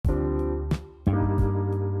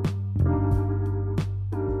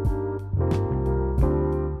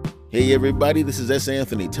Hey everybody, this is S.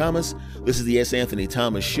 Anthony Thomas. This is the S. Anthony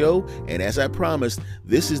Thomas Show, and as I promised,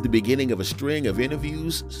 this is the beginning of a string of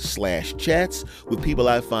interviews/chats with people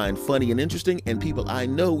I find funny and interesting, and people I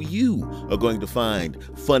know you are going to find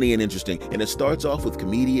funny and interesting. And it starts off with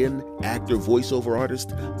comedian, actor, voiceover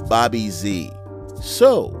artist Bobby Z.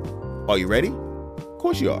 So, are you ready? Of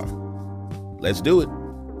course you are. Let's do it.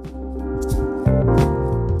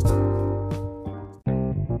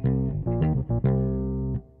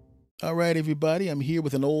 All right, everybody, I'm here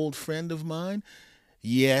with an old friend of mine.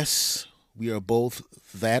 Yes, we are both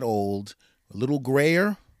that old, a little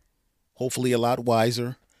grayer, hopefully a lot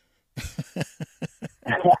wiser.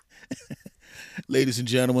 Ladies and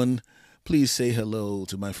gentlemen, please say hello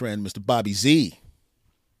to my friend, Mr. Bobby Z.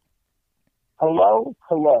 Hello,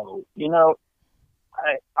 hello.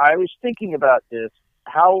 I was thinking about this,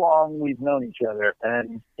 how long we've known each other,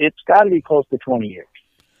 and it's got to be close to 20 years.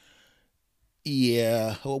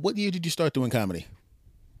 Yeah. Well, what year did you start doing comedy?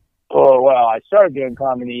 Oh, well, I started doing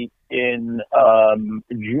comedy in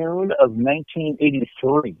June of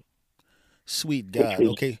 1983. Sweet God.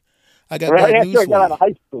 Okay. I got Right bad after news I for got out you. of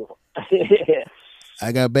high school.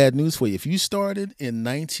 I got bad news for you. If you started in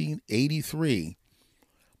 1983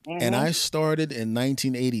 and I started in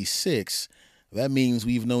 1986, that means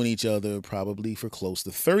we've known each other probably for close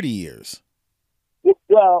to 30 years.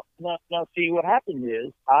 Well, now, see, what happened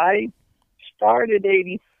is I started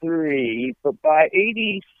 83, but by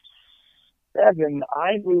 87,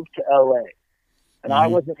 I moved to LA. And I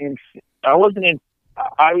was in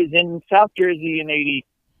South Jersey in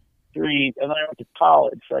 83, and then I went to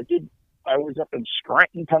college. So I was up in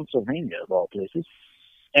Scranton, Pennsylvania, of all places.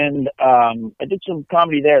 And I did some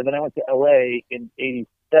comedy there. Then I went to LA in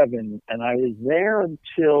 87, and I was there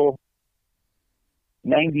until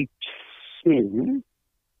 92.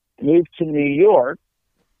 Moved to New York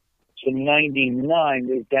to 99,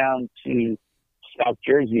 moved down to South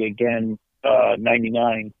Jersey again,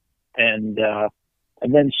 99, and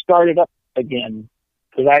then started up again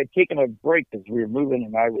because I had taken a break because we were moving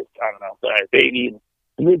and I don't know, I had a baby and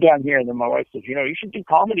I moved down here, and then my wife says, you should do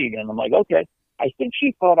comedy again. I'm like, okay. I think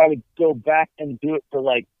she thought I would go back and do it for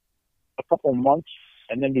like a couple months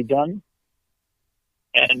and then be done.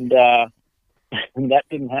 And that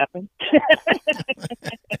didn't happen.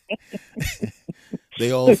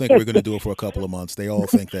 They all think we're going to do it for a couple of months. They all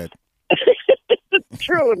think that. It's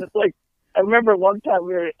true. And it's like, I remember one time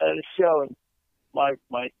we were at a show and my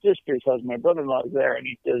sister's husband, my brother-in-law was there, and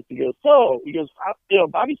he goes,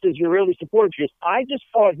 Bobby says you're really supportive. She goes, I just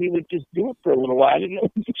thought he would just do it for a little while. I didn't know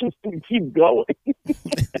he just would keep going.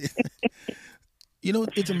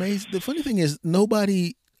 It's amazing. The funny thing is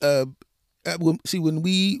nobody, when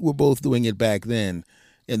we were both doing it back then,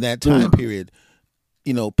 in that time period,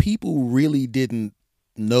 people really didn't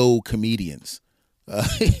know comedians.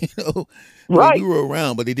 Right. We were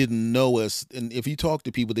around, but they didn't know us. And if you talk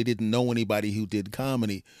to people, they didn't know anybody who did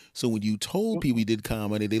comedy. So when you told people you did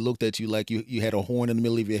comedy, they looked at you like you had a horn in the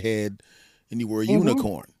middle of your head and you were a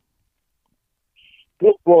unicorn.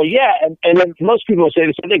 Well, yeah. And then most people will say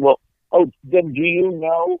the same thing. Well, then do you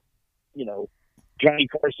know, Johnny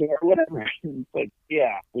Carson or whatever? But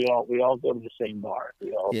yeah, we all go to the same bar.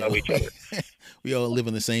 We all know each other. We all live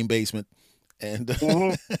in the same basement. And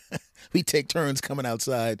we take turns coming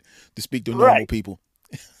outside to speak to normal people.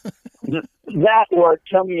 That or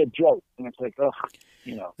tell me a joke. And it's like,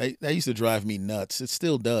 That used to drive me nuts. It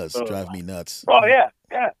still does drive me nuts. Oh, yeah.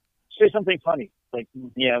 Say something funny. Like,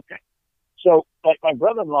 yeah, okay. So, like, my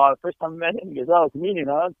brother-in-law, the first time I met him, he goes, comedian,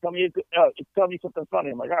 huh? Tell me something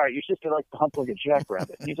funny. I'm like, all right, your sister likes to hump like a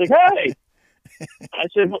jackrabbit. And he's like, hey! I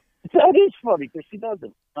said, well, that is funny, because she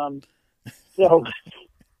doesn't. So...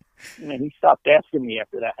 he stopped asking me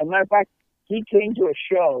after that. As a matter of fact, he came to a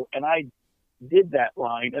show and I did that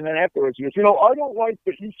line, and then afterwards he goes, I don't like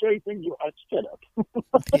that you say things. I stood up.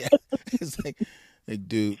 Yeah, it's like,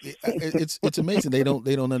 dude, it's amazing. They don't.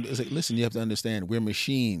 It's like, listen, you have to understand, we're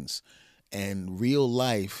machines, and real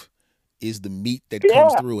life is the meat that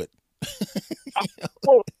comes through it.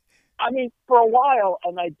 Well, for a while,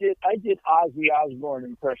 and I did Ozzy Osbourne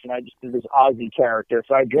impression. I just did this Ozzy character.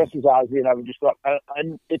 So I dressed as Ozzy, and I would just go.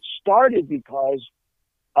 And it started because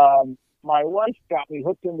my wife got me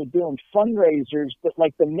hooked into doing fundraisers, but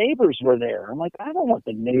like the neighbors were there. I'm like, I don't want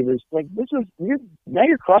the neighbors. Like,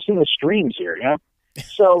 you're crossing the streams here,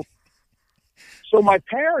 So my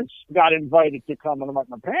parents got invited to come, and I'm like,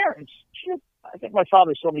 my parents? Shit. I think my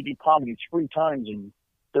father saw me do comedy 3 times in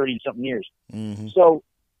 30-something years. Mm-hmm. So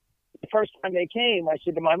the first time they came, I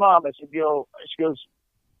said to my mom, she goes,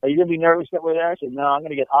 are you going to be nervous that we're there? I said, no, I'm going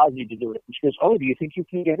to get Ozzy to do it. And she goes, oh, do you think you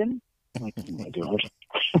can get him? Like, oh my God.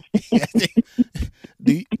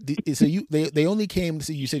 So they only came to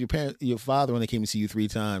see you. Said your father only came to see you 3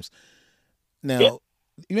 times. Yeah, Now,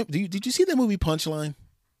 did you see that movie Punchline?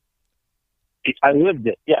 I lived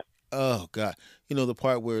it. Yeah. Oh God, the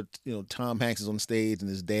part where Tom Hanks is on stage and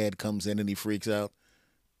his dad comes in and he freaks out.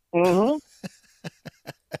 Hmm.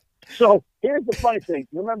 So here's the funny thing.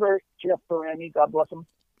 You remember Jeff Ferrani? God bless him.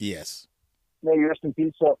 Yes. May he rest in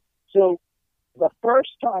peace. So the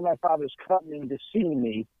first time my father's coming to see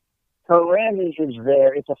me, Karami is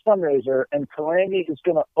there. It's a fundraiser, and Karami is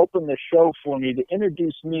going to open the show for me to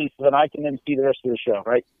introduce me so that I can then see the rest of the show,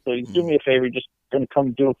 right? So he's doing me a favor. He's just going to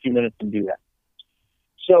come do a few minutes and do that.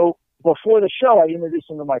 So before the show, I introduced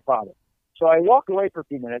him to my father. So I walk away for a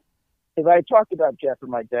few minutes because I talked about Jeff and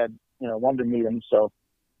my dad, wanted to meet him. So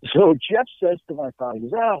Jeff says to my father, he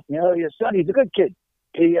goes, "Oh, your son, he's a good kid.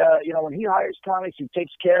 He, when he hires comics, he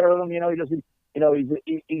takes care of them. He doesn't,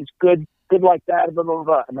 he's good like that, blah, blah,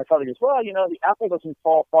 blah." And my father goes, "Well, the apple doesn't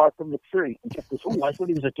fall far from the tree." And Jeff goes, "Oh, I thought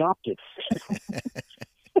he was adopted."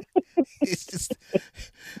 It's just,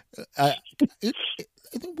 let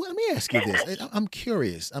me ask you this. I'm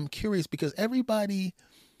curious. I'm curious because everybody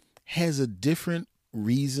has a different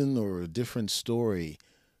reason or a different story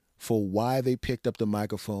for why they picked up the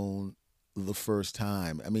microphone the first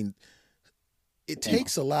time. I mean, it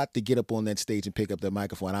takes a lot to get up on that stage and pick up the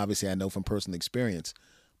microphone. Obviously, I know from personal experience,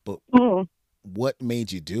 but what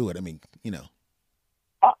made you do it? I mean,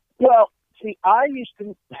 Well, see, I used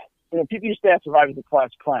to, people used to ask if I was the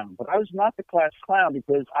class clown, but I was not the class clown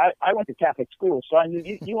because I went to Catholic school, so I knew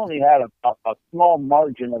you only had a small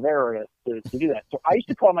margin of error to do that. So I used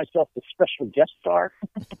to call myself the special guest star,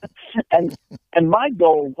 and my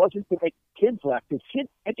goal wasn't to make kids laugh, because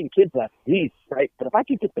making kids laugh is easy, right? But if I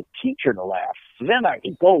could get the teacher to laugh, then I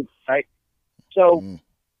could go, right? So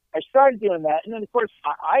I started doing that, and then of course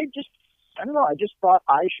I don't know, I just thought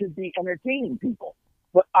I should be entertaining people.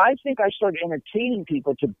 But I think I started entertaining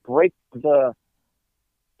people to break the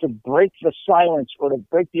silence or to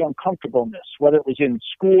break the uncomfortableness, whether it was in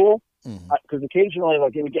school, because occasionally,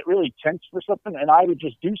 like, it would get really tense for something, and I would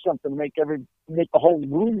just do something to make the whole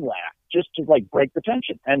room laugh, just to like break the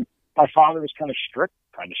tension. And my father was kind of strict,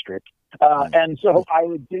 and so I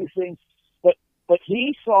would do things. But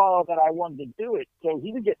he saw that I wanted to do it, so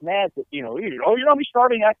he would get mad that me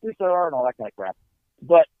starting actors and all that kind of crap.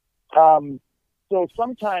 But so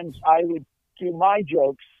sometimes I would do my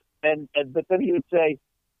jokes, but then he would say,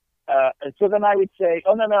 so then I would say,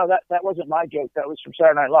 "Oh, no, that wasn't my joke. That was from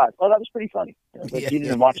Saturday Night Live." Oh, that was pretty funny. But he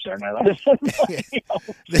didn't watch Saturday Night Live.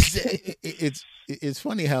 It's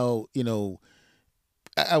funny how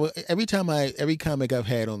every comic I've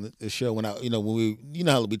had on the show, when how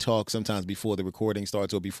we talk sometimes before the recording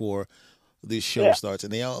starts or before the show starts,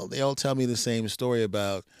 and they all tell me the same story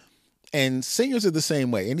about, and singers are the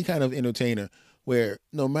same way. Any kind of entertainer, where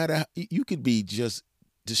no matter you could be just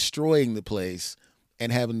destroying the place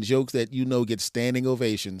and having jokes that get standing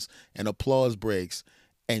ovations and applause breaks,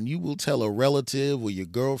 and you will tell a relative or your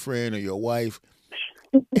girlfriend or your wife,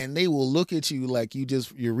 and they will look at you like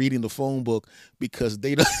you're reading the phone book, because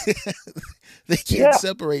they don't they can't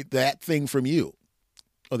separate that thing from you,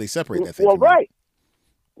 or they separate that thing. Well, from right.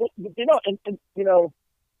 You. Well,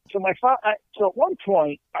 so my father. So at one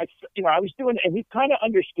point, I was doing, and he kind of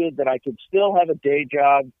understood that I could still have a day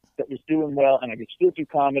job that was doing well, and I could still do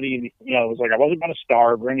comedy. And it was like I wasn't going to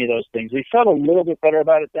starve or any of those things. He felt a little bit better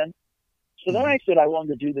about it then. So then I said I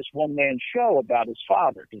wanted to do this one-man show about his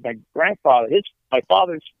father, because my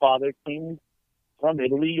father's father came from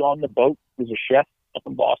Italy on the boat, was a chef up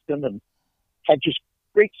in Boston, and had just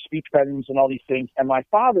great speech patterns and all these things. And my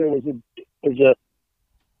father was a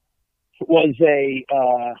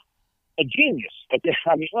genius.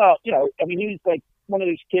 He was like one of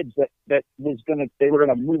these kids that they were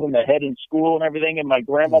gonna move him ahead in school and everything. And my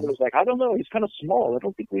grandmother was like, "I don't know, he's kind of small. I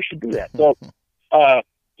don't think we should do that." So,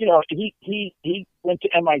 he went to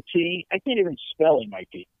MIT. I can't even spell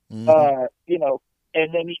MIT. And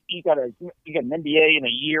then he got an MBA in a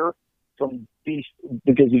year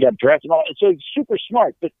because he got drafted and all. So he's super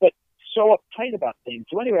smart, but so uptight about things.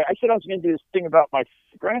 So anyway, I said I was going to do this thing about my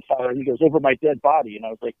grandfather, and he goes, "Over my dead body." And I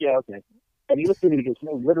was like, "Yeah, okay." And he looked at me and he goes,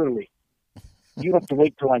 "No, literally, you have to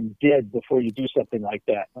wait till I'm dead before you do something like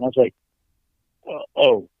that." And I was like,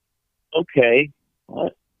 "Oh, okay.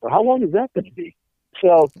 Well, how long is that going to be?"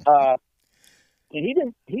 So, and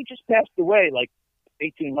he just passed away like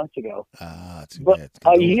 18 months ago. Too but bad.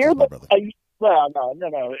 A year, but well,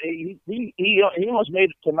 no. He almost made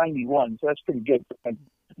it to 91, so that's pretty good.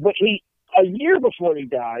 But a year before he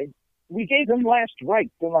died, we gave him last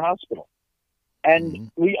rites in the hospital. And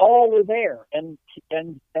we all were there, and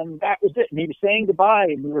that was it. And he was saying goodbye,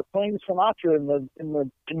 and we were playing Sinatra in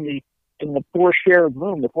the four shared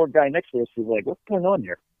room. The poor guy next to us was like, "What's going on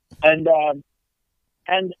here?" And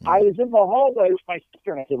I was in the hallway with my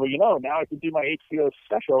sister, and I said, "Well, now I can do my HBO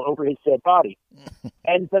special over his dead body."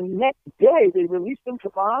 And the next day, they released him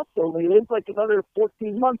from the hospital. And he lived like another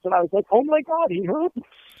 14 months, and I was like, "Oh my God, he hurt me."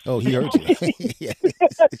 Oh, he hurt you. Yeah.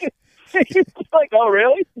 He's like, "Oh,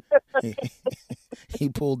 really?" He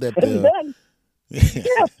pulled that. And then,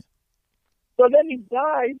 yeah. So then he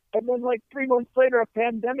died, and then like 3 months later, a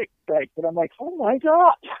pandemic strikes, and I'm like, "Oh my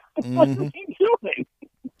God, what is he doing?"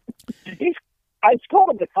 I called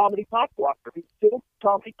him the comedy pop walker. He's still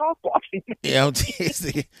comedy pop walking. Yeah,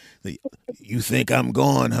 you think I'm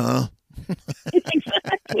gone, huh?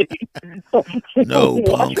 Exactly. No, Watch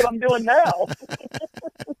punk. what I'm doing now.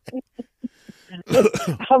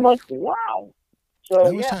 I'm like, wow. So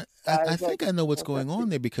yeah, I think I know what's going on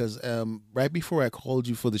there, because right before I called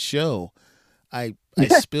you for the show, I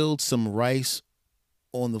spilled some rice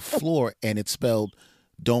on the floor, and it spelled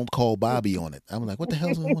 "Don't call Bobby" on it. I'm like, what the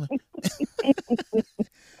hell's going on?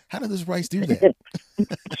 How did this rice do that?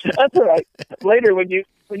 That's all right. Later, when you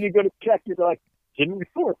go to check, you're like, didn't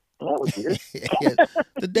report. Well, that was weird. Yeah.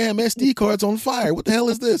 The damn SD card's on fire. What the hell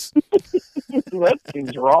is this? That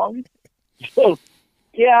seems wrong. So,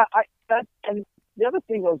 yeah, and the other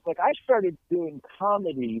thing was, like, I started doing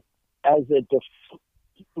comedy as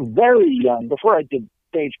very young, before I did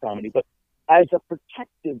stage comedy, but as a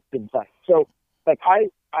protective device. So, like, I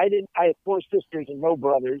had 4 sisters and no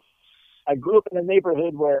brothers. I grew up in a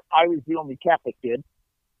neighborhood where I was the only Catholic kid,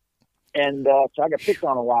 and so I got picked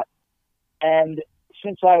on a lot. And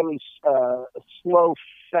since I was slow,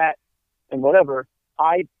 fat, and whatever,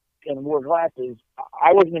 and wore glasses,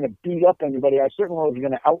 I wasn't going to beat up anybody. I certainly wasn't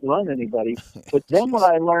going to outrun anybody. But then when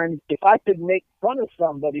I learned if I could make fun of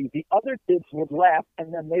somebody, the other kids would laugh,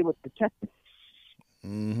 and then they would protect me.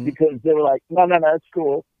 Mm-hmm. Because they were like, no, that's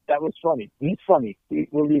cool. That was funny. He's funny.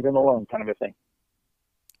 We'll leave him alone, kind of a thing.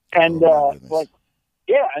 And,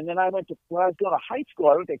 yeah, and then when I was going to high school,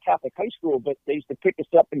 I went to Catholic high school, but they used to pick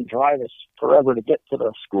us up and drive us forever to get to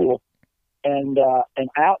the school. And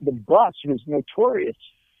out the bus was notorious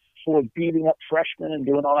for beating up freshmen and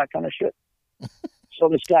doing all that kind of shit. So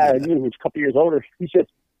this guy I knew, who was a couple years older, he said,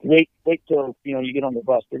 wait till, you get on the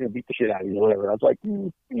bus. They're going to beat the shit out of you or whatever. I was like,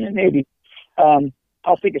 yeah, maybe.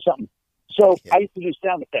 I'll think of something. So I used to do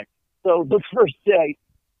sound effects. So the first day,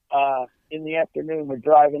 in the afternoon, we're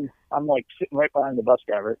driving. I'm like sitting right behind the bus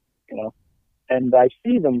driver, and I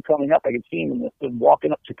see them coming up. I can see them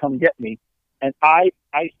walking up to come get me. And I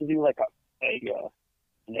used to do like an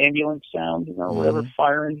ambulance sound, whatever,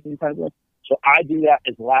 fire engine kind of thing. So I do that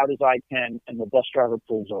as loud as I can, and the bus driver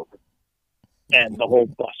pulls over, and the whole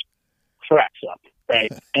bus cracks up, right?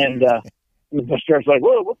 And the bus driver's like,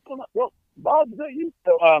 "Whoa, what's going on? Well, Bob, is that you?"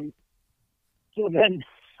 So then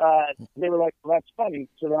they were like, "Well, that's funny."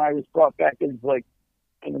 So then I was brought back as like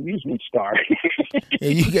an amusement star.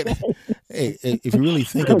 Hey, if you really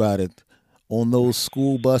think about it, on those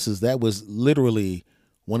school buses, that was literally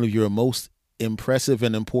one of your most impressive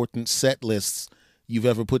and important set lists you've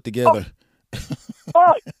ever put together.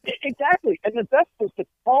 Oh, exactly. And the best was to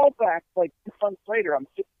call back like 2 months later. I'm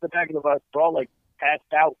sitting in the back of the bus, we're all like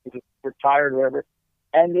passed out because we're tired or whatever,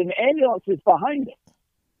 and an ambulance is behind us.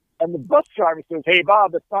 And the bus driver says, "Hey,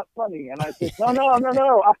 Bob, it's not funny." And I said, No.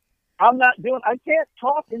 I'm not doing. I can't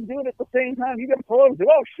talk and do it at the same time. You got to pull over.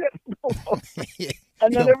 Oh shit!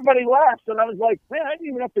 And then everybody laughs, and I was like, "Man, I didn't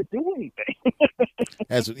even have to do anything."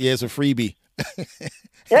 As a freebie.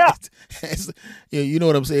 Yeah. You know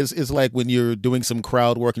what I'm saying? It's like when you're doing some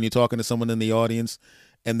crowd work and you're talking to someone in the audience,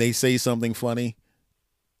 and they say something funny,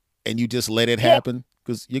 and you just let it happen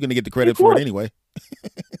because you're going to get the credit for it anyway.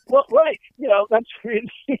 Well, right. That's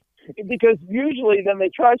really, because usually then they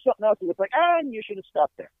try something else and it's like, you should have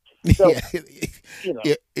stopped there. So,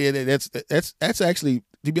 that's actually,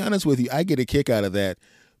 to be honest with you, I get a kick out of that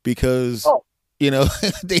because,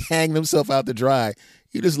 they hang themselves out to dry.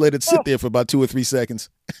 You just let it sit there for about 2 or 3 seconds.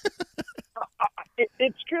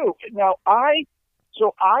 It's true. Now, I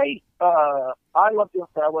love doing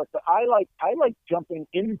crowd work, but I like jumping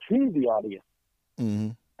into the audience,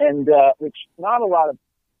 and which not a lot of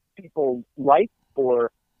people like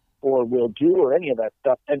or will do or any of that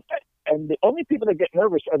stuff. And the only people that get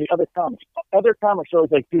nervous are the other comics. Other comics are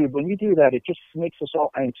always like, "Dude, when you do that, it just makes us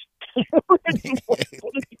all anxious." What are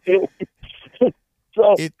you doing?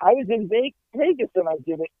 So I was in Vegas and I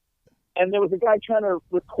did it, and there was a guy trying to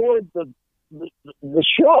record the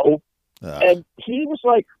show, and he was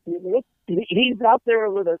like, he's out there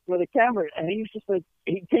with a camera, and he was just like,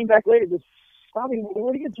 he came back later, just Bobby,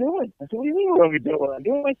 what are you doing? I said, what do you mean what are you doing? I'm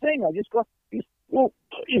doing my thing. I just go, well,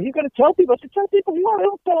 if you're going to tell people, I said, tell people what. I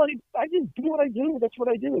don't tell any. I just do what I do. That's what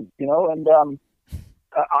I do, you know. And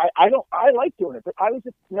I like doing it. But I was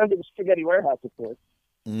at the Spaghetti Warehouse, of course.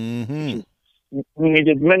 Mm-hmm. We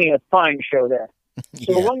did many a fine show there.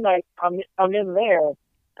 So Yeah. one night I'm in there,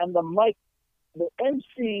 and the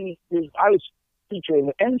MC I was featuring.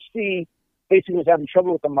 The MC basically was having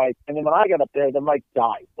trouble with the mic, and then when I got up there, the mic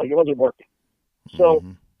died, like it wasn't working. So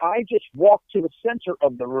I just walked to the center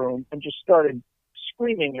of the room and just started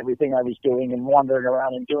screaming everything I was doing and wandering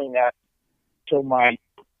around and doing that till my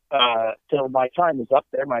time was up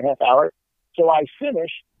there, my half hour. So I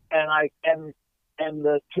finished, and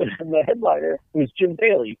the headliner was Jim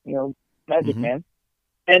Daly, you know, Magic Man.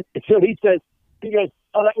 And so he goes,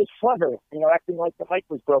 oh, that was clever, you know, acting like the mic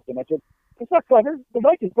was broken. I said, it's not clever. The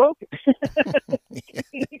mic is broken.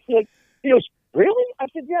 He goes, really? I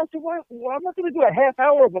said, yeah. I said, well, I'm not going to do a half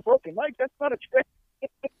hour of a broken mic. That's not a trick.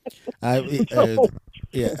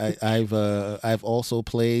 I've also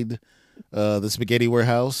played the Spaghetti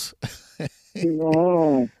Warehouse.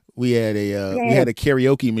 We had a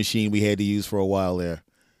karaoke machine we had to use for a while there.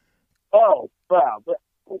 Oh, wow. But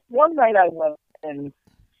one night I went and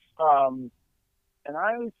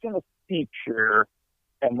I was going to feature,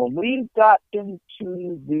 and when we got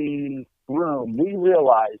into the room, we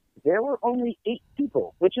realized there were only 8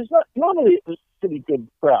 people, which is not, normally it was a pretty good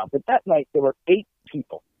crowd, but that night there were 8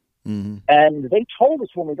 people. Mm-hmm. And they told us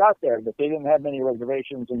when we got there that they didn't have many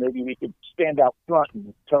reservations and maybe we could stand out front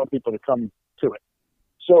and tell people to come to it.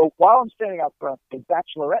 So while I'm standing out front, a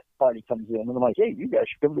bachelorette party comes in, and I'm like, hey, you guys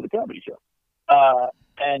should come to the comedy show.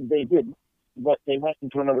 And they didn't, but they went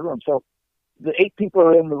into another room. So the 8 people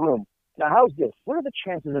are in the room. Now, how's this? What are the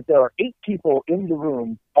chances that there are 8 people in the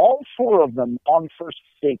room, all 4 of them on first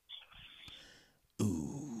dates?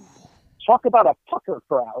 Ooh. Talk about a pucker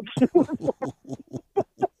crowd.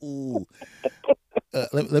 Ooh.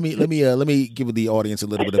 Let me give the audience a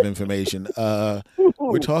little bit of information.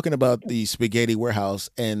 We're talking about the Spaghetti Warehouse,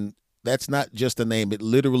 and that's not just a name. It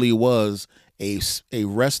literally was a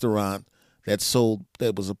restaurant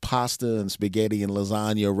that was a pasta and spaghetti and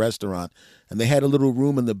lasagna restaurant, and they had a little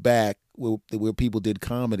room in the back where people did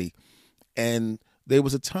comedy. And there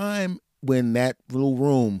was a time when that little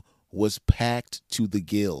room was packed to the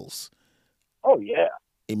gills. Oh yeah.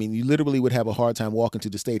 I mean, you literally would have a hard time walking to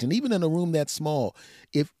the stage. And even in a room that small,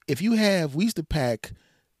 we used to pack,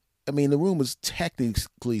 I mean, the room was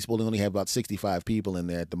technically supposed to only have about 65 people in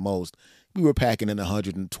there at the most. We were packing in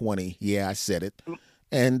 120. Yeah, I said it.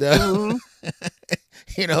 And,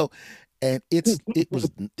 you know, and it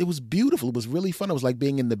was beautiful. It was really fun. It was like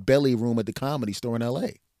being in the belly room at the Comedy Store in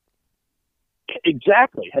L.A.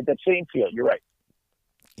 Exactly. Had that same feel. You're right.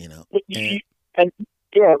 You know, that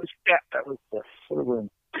was the sort of room.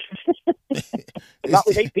 Not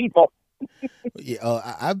with 8 people.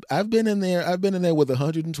 Yeah, I've been in there. I've been in there with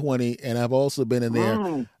 120, and I've also been in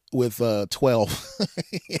there with 12.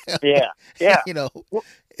 Yeah. You know,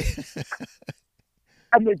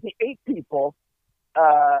 and there's the 8 people,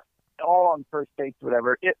 all on first dates,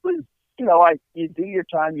 whatever. It was, you know, like you do your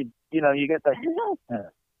time. You get the.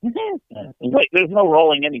 Wait, there's no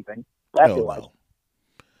rolling anything. That's it was.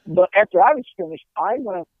 But after I was finished, I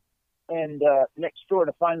went and next door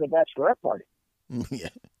to find the bachelorette party. Yeah.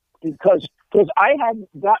 Because I hadn't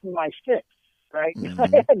gotten my fix, right? I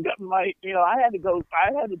hadn't gotten my, I had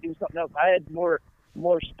to do something else. I had more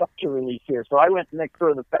stuff to release here. So I went next door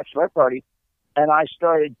to the bachelorette party, and I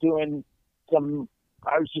started doing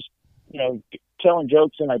I was just, telling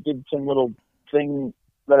jokes, and I did some little thing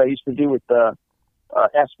that I used to do with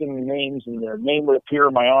asking names, and their name would appear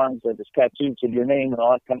on my arms, like this tattoo to your name and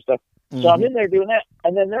all that kind of stuff. So I'm in there doing that,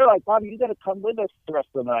 and then they're like, Bobby, you got to come with us the rest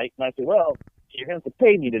of the night. And I said, well, you're going to have to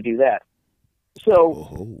pay me to do that.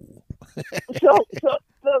 So, so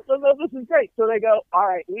this is great. So they go, all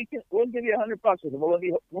right, we'll give you $100. I said, well,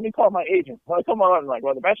 let me call my agent. Well, I come on, I'm like,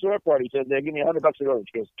 well, the bachelorette party said they'll give me $100 to go.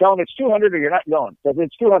 She goes, tell them it's $200 or you're not going. So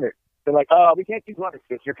it's $200. They're like, oh, we can't do $200.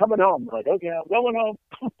 You're coming home. I'm like, okay, I'm going home.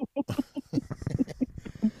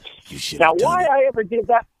 Now, why I ever did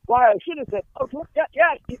that? Why I should have said, oh,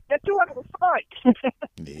 yeah, that $200 was fine.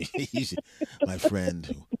 My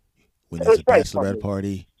friend, when there's a bachelorette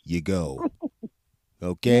party, you go.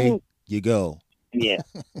 Okay, you go. Yeah.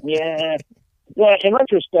 In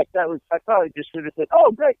retrospect, I probably just should have said,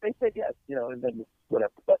 "Oh, great, they said yes," and then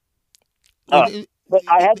whatever. But I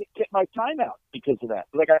had to get my time out because of that.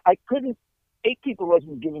 Like I couldn't. 8 people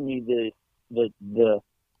wasn't giving me the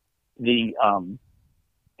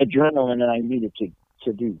adrenaline that I needed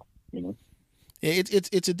to do.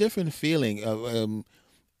 It's a different feeling.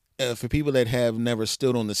 for people that have never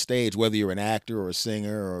stood on the stage, whether you're an actor or a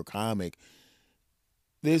singer or a comic,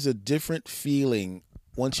 there's a different feeling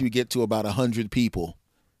once you get to about 100 people.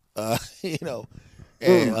 You know,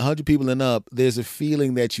 and 100 people and up, there's a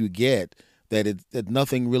feeling that you get that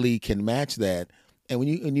nothing really can match that. And when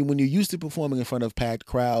you're used to performing in front of packed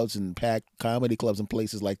crowds and packed comedy clubs and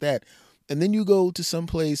places like that, and then you go to some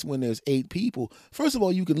place when there's 8 people. First of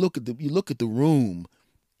all, you look at the room,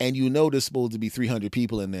 and you know there's supposed to be 300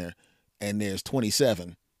 people in there, and there's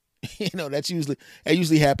 27. You know, that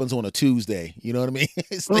usually happens on a Tuesday. You know what I mean?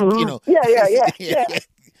 It's like, you know, yeah.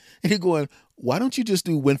 And you're going, why don't you just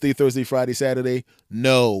do Wednesday, Thursday, Friday, Saturday?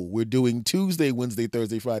 No, we're doing Tuesday, Wednesday,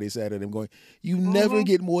 Thursday, Friday, Saturday. I'm going, you never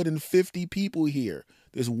get more than 50 people here.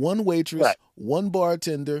 There's one waitress, Right. one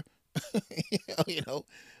bartender. You know,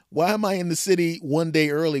 why am I in the city one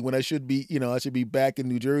day early when I should be back in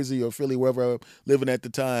New Jersey or Philly, wherever I'm living at the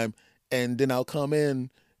time, and then I'll come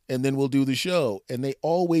in and then we'll do the show. And they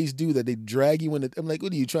always do that. They drag you in. I'm like,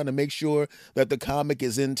 what are you trying to make sure that the comic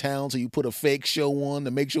is in town? So you put a fake show on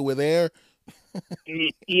to make sure we're there?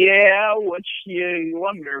 Yeah, which you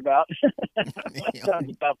wonder about.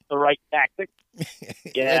 Sounds about the right tactic.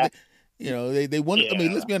 Yeah. You know, they want. I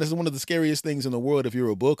mean, let's be honest. One of the scariest things in the world, if you're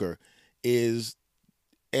a booker, is,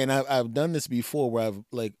 and I've done this before, where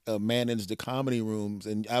I've managed the comedy rooms,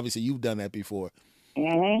 and obviously you've done that before.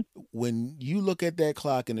 When you look at that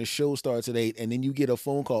clock and the show starts at 8, and then you get a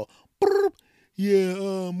phone call,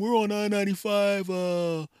 yeah, we're on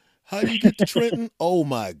I-95. How do you get to Trenton? Oh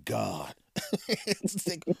my God. It's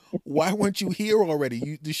like, why weren't you here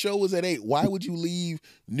already? The show was at 8. Why would you leave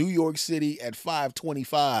New York City at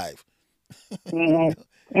 5:25? What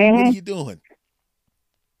are you doing?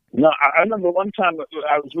 No, I remember one time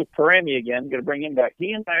I was with Parami again, going to bring him back.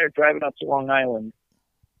 He and I are driving up to Long Island,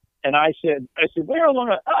 and I said, where are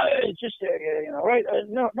Long Island? It's just, right?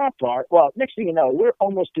 No, not far. Well, next thing you know, we're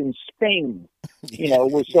almost in Spain. You know,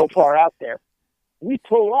 we're so far out there. We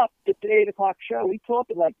pull up at the 8 o'clock show. We pull up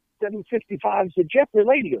at like 7:55. So Jeff, we're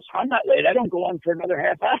late. He goes, I'm not late. I don't go on for another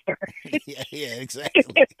half hour. Yeah, exactly.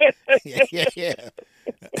 Yeah.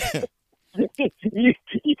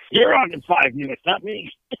 You're on in 5 minutes, not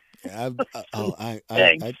me. I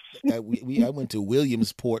went to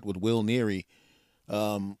Williamsport with Will Neary,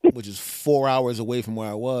 which is 4 hours away from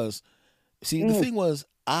where I was. See, the thing was,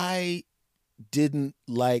 I didn't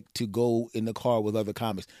like to go in the car with other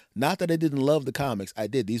comics. Not that I didn't love the comics. I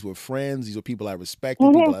did. These were friends. These were people I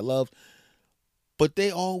respected, people I loved. But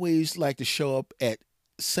they always like to show up at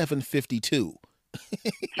 7:52.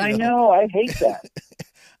 I know. I hate that.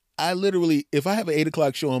 I literally, if I have an 8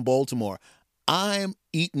 o'clock show in Baltimore, I'm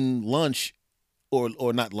eating lunch, or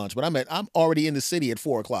not lunch, but I'm already in the city at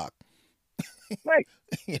 4 o'clock. Right.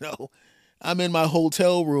 You know, I'm in my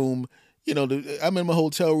hotel room. You know, I'm in my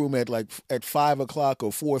hotel room at 5 o'clock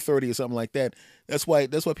or 4:30 or something like that. That's why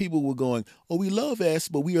people were going, oh, we love S,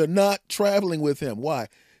 but we are not traveling with him. Why?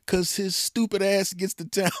 Because his stupid ass gets to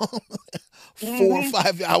town 4 or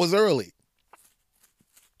 5 hours early.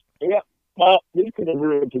 Yeah. Well, we could have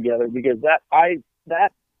ruled together, because I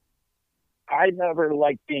never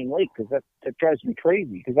like being late, because that drives me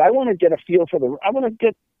crazy. Because I want to get a feel for I want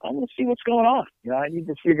to see what's going on. You know, I need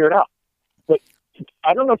to figure it out. But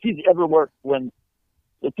I don't know if you've ever worked when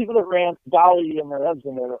the people that ran, Dolly and her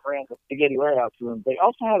husband that ran the Spaghetti Warehouse room, they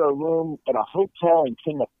also had a room at a hotel in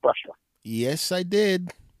King of Prussia. Yes, I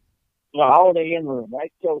did. The Holiday Inn room,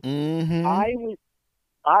 right? So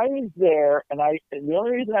I was there, and the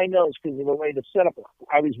only reason I know is because of the way the setup was.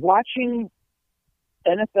 I was watching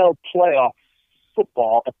NFL playoff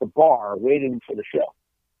football at the bar, waiting for the show.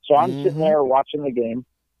 So I'm sitting there watching the game.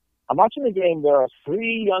 I'm watching the game. There are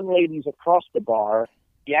 3 young ladies across the bar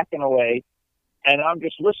yakking away, and I'm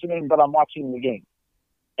just listening, but I'm watching the game.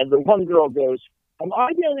 And the one girl goes, am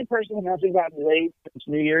I the only person who hasn't gotten laid since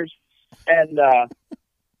New Year's? And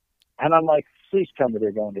I'm like, please tell me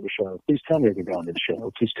they're going to the show. Please tell me they're going to the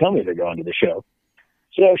show. Please tell me they're going to the show.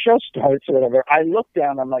 So the show starts or whatever. I look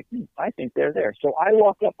down. I'm like, I think they're there. So I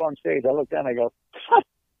walk up on stage. I look down. I go,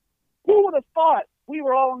 who would have thought we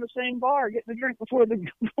were all in the same bar getting a drink before the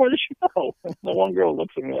show? And the one girl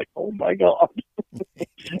looks at me like, oh my God.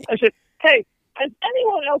 I said, hey, has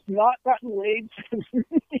anyone else not gotten laid since New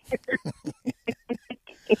Year's?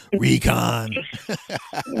 Recon.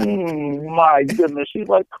 My goodness. She's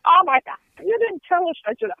like, oh my God, you didn't tell us.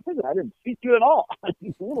 I said, I didn't speak to you at all.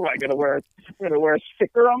 What am I going to wear? I'm going to wear a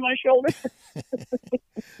sticker on my shoulder?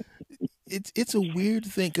 It's a weird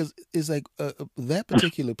thing, because it's like that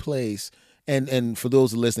particular place. And for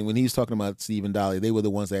those listening, when he was talking about Steve and Dolly, they were the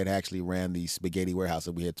ones that actually ran the Spaghetti Warehouse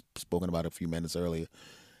that we had spoken about a few minutes earlier.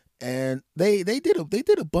 and they did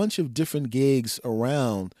a bunch of different gigs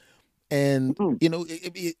around. And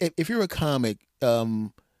Mhm. if you're a comic, because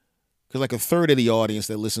like a third of the audience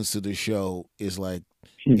that listens to the show is like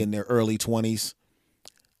Hmm. in their early 20s.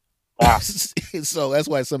 Ah, So that's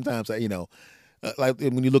why sometimes like when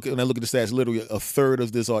I look at the stats, literally a third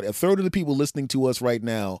of this audience, a third of the people listening to us right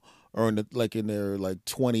now are in their like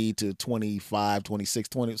 20 to 25, 26,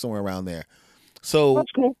 20, somewhere around there. So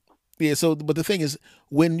that's cool. yeah, so but the thing is,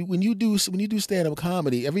 when you do stand up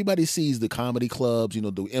comedy, everybody sees the comedy clubs, the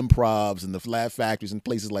improvs and the Laugh Factories and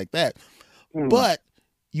places like that. Hmm. But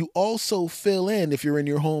you also fill in, if you're in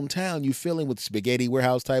your hometown, you fill in with spaghetti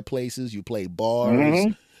warehouse type places. You play bars.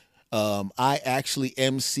 Hmm. I actually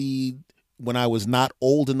emceed when I was not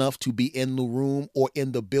old enough to be in the room or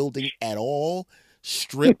in the building at all.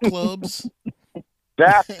 Strip clubs.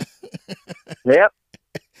 That. Yep.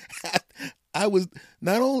 I was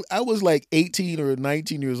not only I was like 18 or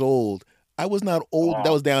 19 years old. I was not old. That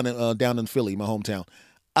Wow. was down in Philly, my hometown.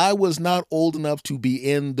 I was not old enough to be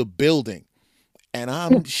in the building, and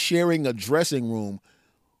I'm sharing a dressing room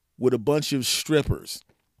with a bunch of strippers,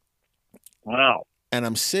 Wow. and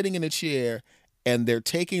I'm sitting in a chair, and they're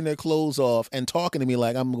taking their clothes off and talking to me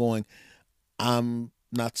like I'm going. I'm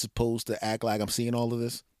not supposed to act like I'm seeing all of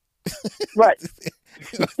this. Right.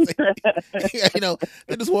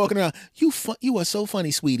 They're just walking around. You are so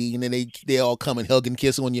funny, sweetie, and then they all come and hug and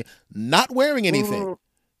kiss on you, not wearing anything. Mm,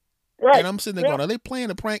 right. And I'm sitting there Yeah. going, are they playing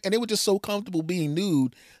a prank? And they were just so comfortable being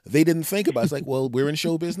nude, they didn't think about it. It's like, well, we're in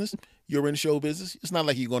show business. You're in show business. It's not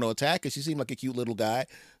like you're going to attack us. You seem like a cute little guy.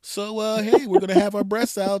 So, hey, we're going to have our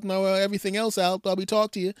breasts out and everything else out while we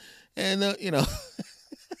talk to you. And,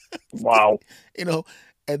 Wow. you know,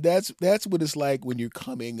 and that's what it's like when you're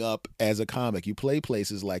coming up as a comic. You play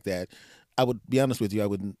places like that. I would be honest with you, I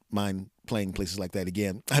wouldn't mind playing places like that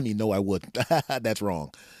again. I mean, no, I wouldn't. That's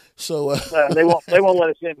wrong. So They won't. They won't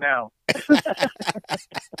let us in now.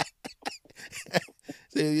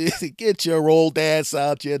 get your old ass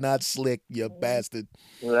out. You're not slick, you bastard.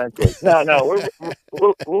 That's it. No, no.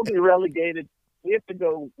 We'll be relegated. We have to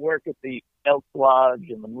go work at the Elk Lodge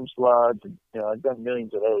and the Moose Lodge. And, I've done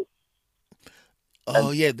millions of those.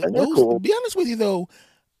 Oh yeah, And they're those. To cool. be honest with you though,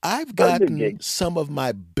 I've They're good gotten gigs. some of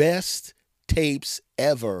my best tapes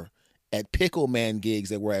ever at Pickle Man gigs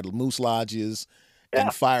that were at Moose Lodges and Yeah.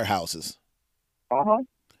 firehouses. Uh-huh.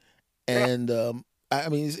 Yeah. And I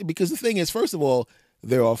mean, because the thing is, first of all,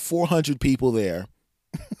 there are 400 people there,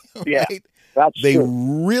 Yeah. right? That's They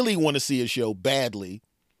true. really want to see a show badly,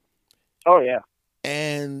 Oh, yeah.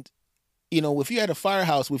 and if you had a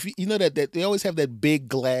firehouse, if that they always have that big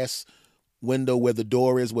glass window where the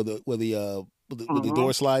door is, where the Hmm.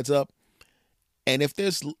 door slides up, and if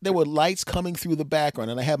there were lights coming through the background,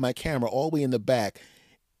 and I had my camera all the way in the back,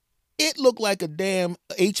 it looked like a damn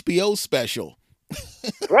HBO special.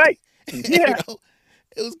 Right. you Yeah. know,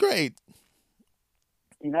 it was great.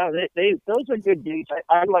 They those are good gigs.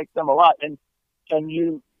 I like them a lot. And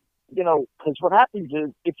because what happens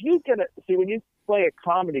is if you when you play a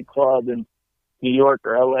comedy club in New York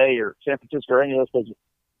or LA or San Francisco or any of those places,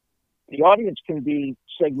 the audience can be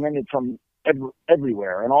segmented from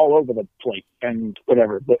everywhere and all over the place and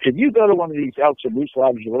whatever. But if you go to one of these Elks or Moose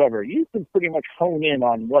Lodges or whatever, you can pretty much hone in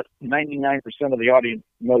on what 99% of the audience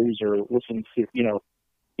knows or listens to.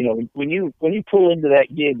 When you pull into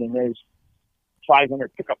that gig and there's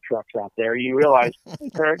 500 pickup trucks out there, you realize,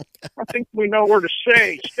 okay, I think we know where to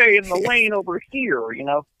stay in the lane over here. You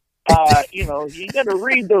got to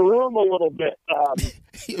read the room a little bit.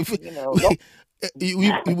 Don't.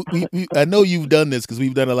 I know you've done this because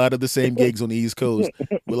we've done a lot of the same gigs on the East Coast.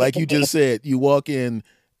 But like you just said, you walk in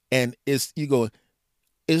and you go,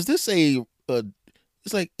 is this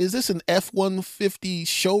it's like, is this an F-150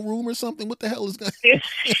 showroom or something? What the hell is going?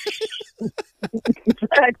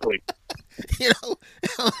 Exactly.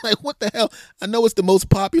 I'm like, what the hell? I know it's the most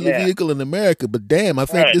popular Yeah. vehicle in America, but damn, I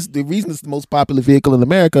think Right. the reason it's the most popular vehicle in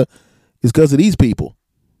America is because of these people.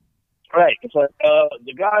 Right. It's like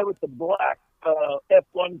the guy with the black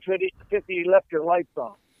F-150 left your lights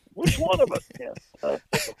on. Which one of us?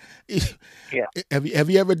 Yeah. Have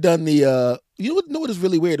you ever done the what is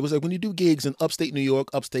really weird? It was like when you do gigs in upstate New York,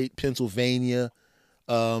 upstate Pennsylvania,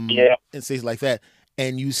 Yeah. and states like that,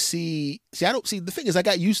 and you I don't see, the thing is, I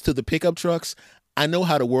got used to the pickup trucks. I know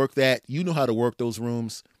how to work that. You know how to work those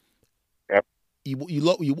rooms. Yep. You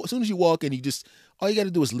as soon as you walk in, all you got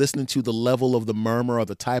to do is listen to the level of the murmur or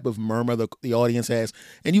the type of murmur the audience has,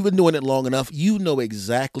 and you've been doing it long enough. You know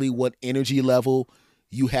exactly what energy level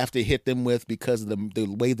you have to hit them with because of the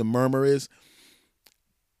way the murmur is.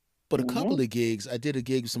 But a couple of gigs, I did a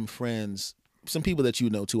gig with some friends, some people that you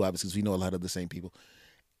know too, obviously, because we know a lot of the same people.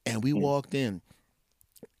 And we walked in.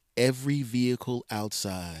 Every vehicle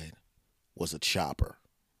outside was a chopper,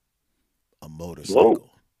 a Whoa. motorcycle.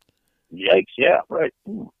 Yikes. Yeah. Right.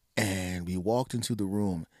 And we walked into the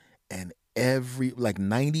room, and like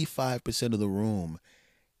 95% of the room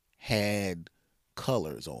had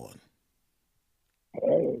colors on.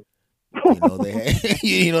 Oh. They had,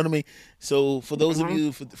 you know what I mean? So for those of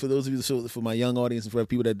you, for those of you, so for my young audience and for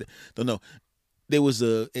people that don't know, there was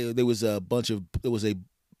a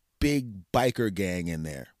big biker gang in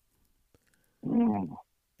there.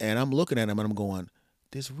 And I'm looking at them and I'm going,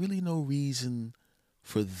 there's really no reason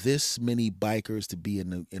for this many bikers to be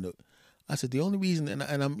in a. I said, the only reason,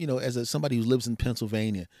 and I'm, as somebody who lives in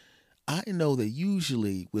Pennsylvania, I know that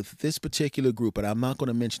usually with this particular group, and I'm not going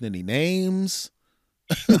to mention any names,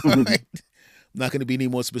 right? I'm not going to be any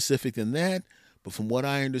more specific than that. But from what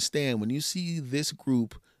I understand, when you see this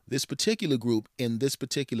group, this particular group in this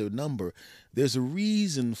particular number, there's a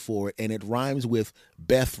reason for it, and it rhymes with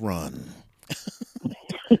Beth Run.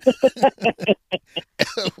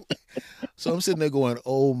 So I'm sitting there going,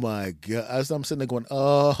 oh my God. I'm sitting there going,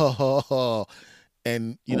 oh.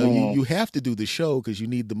 And, you have to do the show because you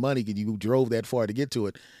need the money because you drove that far to get to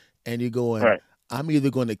it. And you're going, right. I'm either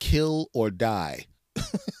going to kill or die.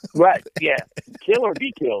 Right. Yeah. Kill or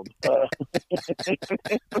be killed.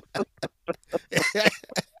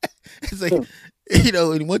 It's like,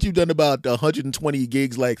 and once you've done about 120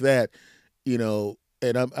 gigs like that,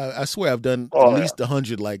 and I swear I've done at least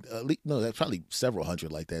 100, that's probably several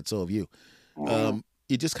hundred like that. So have you.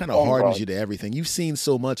 It just kind of hardens you to everything. You've seen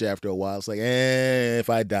so much after a while. It's like, if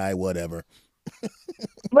I die, whatever.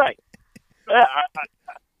 Right.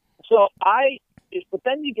 But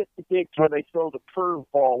then you get the gigs where they throw the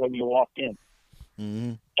curveball when you walk in.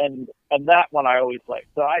 Mm-hmm. And that one I always like.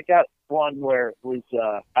 So I got one where it was,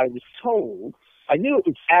 I was told, I knew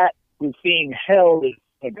it was being held at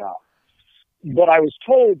synagogue, but I was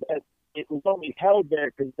told that it was only held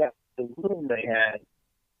there because that's the room they had,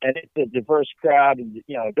 and it's a diverse crowd, and,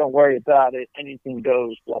 don't worry about it, anything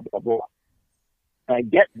goes, blah, blah, blah. And I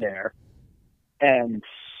get there, and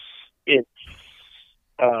it's,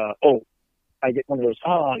 I get one of those,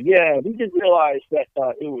 we didn't realize that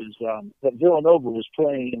it was, that Villanova was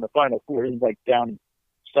playing in the Final Four. It was like down in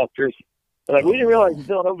South Jersey. But we didn't realize that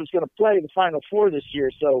Villanova was going to play the Final Four this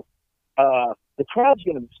year, so the crowd's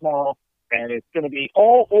going to be small, and it's going to be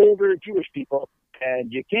all older Jewish people,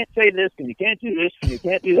 and you can't say this, and you can't do this, and you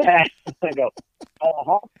can't do that. I go,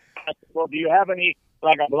 I said, well, do you have any,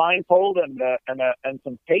 like a blindfold and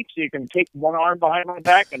some tape so you can take one arm behind my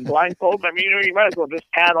back and blindfold? I mean, you might as well just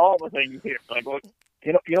add all the things here. Like, well,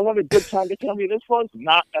 you know what a good time to tell me this was?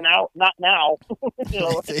 Not now. So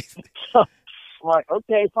I'm like,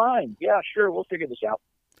 okay, fine. Yeah, sure, we'll figure this out.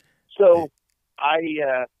 So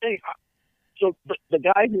so the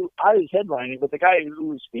guy who I was headlining, but the guy who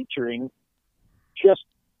was featuring just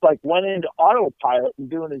like went into autopilot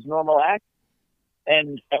and doing his normal act.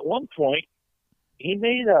 And at one point, he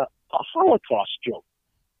made a Holocaust joke.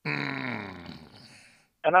 And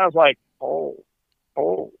I was like, oh.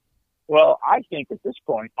 Well, I think at this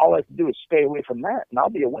point, all I have to do is stay away from that, and I'll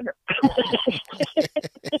be a winner. I'm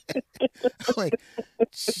like, I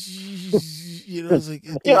was like,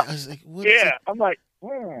 what? Yeah, I'm like,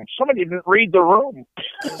 somebody didn't read the room.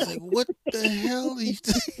 I was like, what the hell are you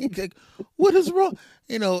thinking? Like, what is wrong?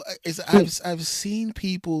 I've seen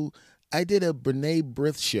people. I did a Brene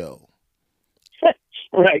Brith show,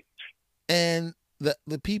 right? And the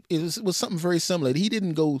people, it was something very similar. He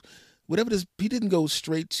didn't go. He didn't go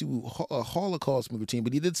straight to a Holocaust routine,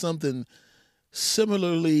 but he did something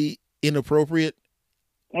similarly inappropriate.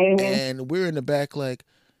 Mm-hmm. And we're in the back like,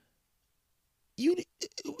 I'd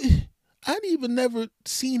even never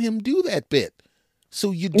seen him do that bit.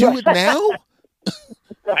 So you do it now?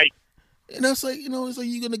 Right. And I was like, it's like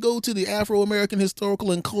you're going to go to the Afro-American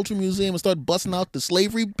Historical and Cultural Museum and start busting out the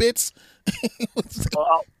slavery bits?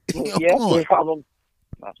 Well, yeah, problem.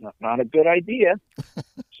 Not a good idea.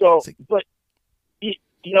 So, but the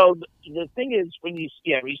thing is, when you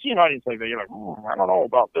see an audience like that, you're like, I don't know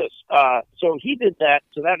about this. So he did that.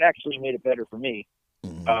 So that actually made it better for me.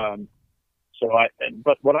 Mm-hmm.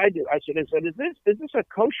 But what I did, I said, is this a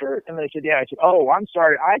kosher? And they said, yeah. I said, oh, I'm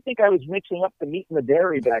sorry. I think I was mixing up the meat and the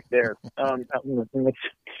dairy back there.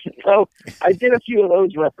 So I did a few of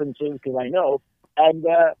those references because I know, and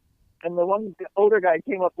the one older guy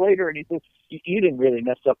came up later and he says, you didn't really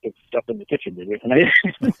mess up the stuff in the kitchen, did you? And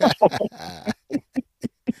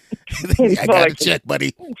I got to check,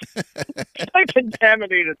 buddy. I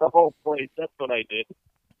contaminated the whole place. That's what I did.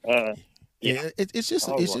 It's just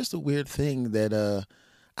a weird thing that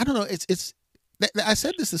I don't know. I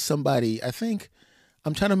said this to somebody. I think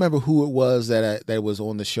I'm trying to remember who it was that was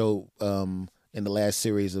on the show in the last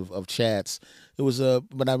series of chats. It was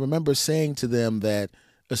but I remember saying to them that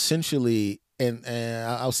essentially, and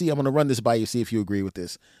I'll see. I'm going to run this by you, see if you agree with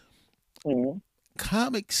this. Mm-hmm.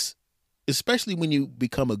 Comics, especially when you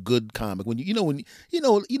become a good comic, when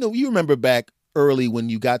you remember back early when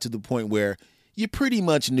you got to the point where you pretty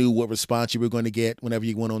much knew what response you were going to get whenever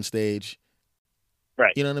you went on stage.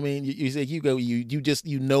 Right. You know what I mean?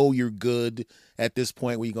 You know you're good at this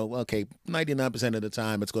point where you go, okay, 99% of the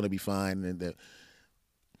time it's going to be fine, and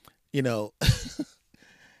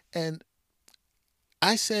and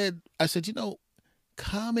I said,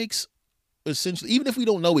 comics essentially, even if we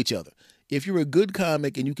don't know each other, if you're a good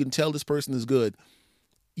comic and you can tell this person is good,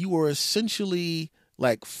 you are essentially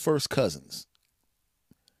like first cousins.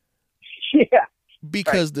 Yeah.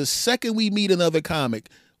 Because the second we meet another comic,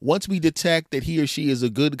 once we detect that he or she is a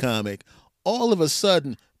good comic, all of a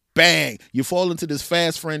sudden, bang, you fall into this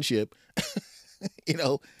fast friendship,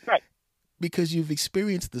 Right. because you've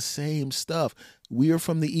experienced the same stuff. We are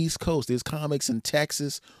from the East Coast. There's comics in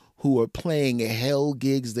Texas who are playing hell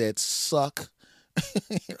gigs that suck.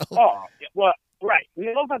 Oh, well, right.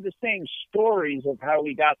 We all have the same stories of how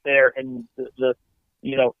we got there, and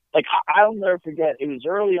like I'll never forget. It was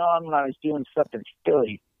early on when I was doing stuff in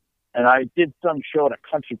Philly, and I did some show at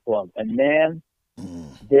a country club, and man,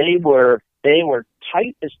 they were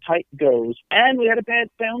tight as tight goes, and we had a bad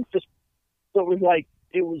sound system, so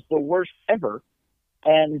it was the worst ever,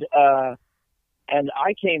 and I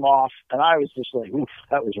came off, and I was just like, oof,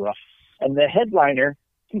 that was rough. And the headliner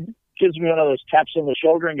gives me one of those taps on the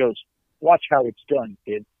shoulder and goes, "Watch how it's done,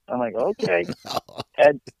 kid." I'm like, okay.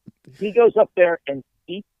 And he goes up there and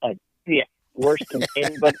eats a dick worse than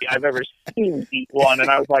anybody I've ever seen eat one. And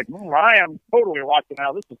I was like, I am totally watching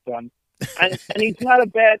how this is done. And he's not a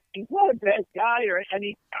bad guy, and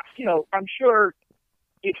he, I'm sure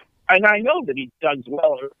and I know that he does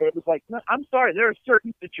well. It was like, no, I'm sorry, there are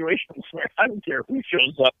certain situations where I don't care who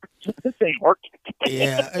shows up, this ain't working.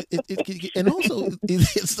 Yeah, and also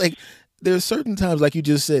it's like there are certain times, like you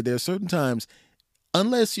just said, there are certain times,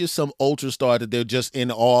 unless you're some ultra star that they're just in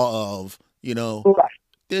awe of, Right.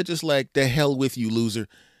 they're just like, the hell with you, loser.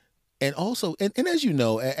 And also, and as you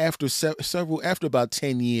know, after about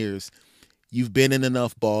 10 years, you've been in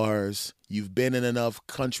enough bars, you've been in enough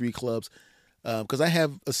country clubs. Because I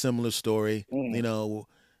have a similar story, and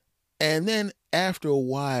then after a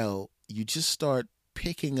while, you just start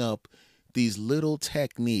picking up these little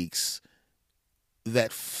techniques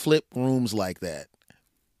that flip rooms like that.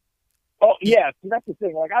 Oh yeah, so that's the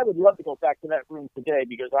thing. Like, I would love to go back to that room today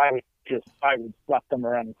because I would slap them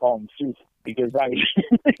around and call them Seuss because I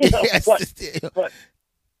was,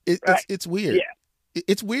 it's weird. Yeah,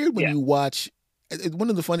 it's weird when you watch.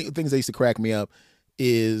 One of the funny things that used to crack me up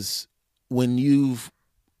is when we're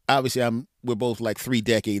both like 3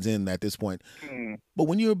 decades in at this point, but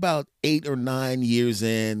when you're about 8 or 9 years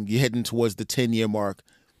in, you're heading towards the 10-year mark,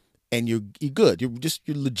 and you're good. You're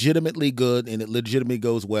legitimately good, and it legitimately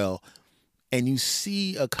goes well. And you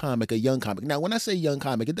see a young comic. Now, when I say young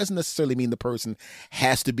comic, it doesn't necessarily mean the person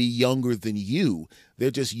has to be younger than you.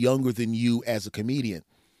 They're just younger than you as a comedian.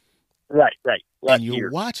 Right. And you're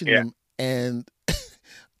watching them, and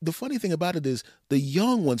the funny thing about it is the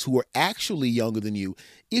young ones who are actually younger than you,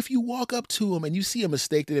 if you walk up to them and you see a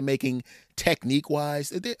mistake that they're making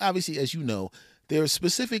technique-wise, obviously, as you know, there are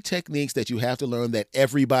specific techniques that you have to learn that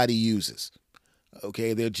everybody uses.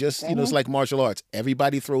 Okay, they're just, it's like martial arts.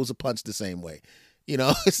 Everybody throws a punch the same way. You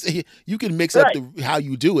can mix up how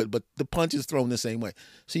you do it, but the punch is thrown the same way.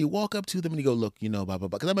 So you walk up to them and you go, look, blah, blah, blah.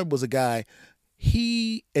 Because I remember it was a guy,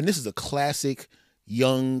 and this is a classic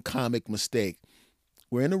young comic mistake.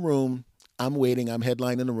 We're in a room. I'm waiting. I'm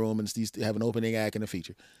headlining the room, and these have an opening act and a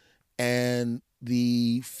feature. And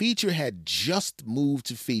the feature had just moved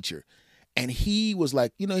to feature. And he was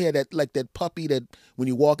like, he had that puppy that when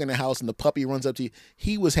you walk in the house and the puppy runs up to you,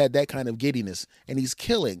 he had that kind of giddiness. And he's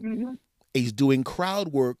killing. Mm-hmm. He's doing crowd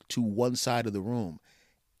work to one side of the room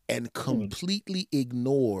and completely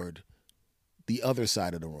ignored the other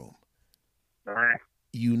side of the room.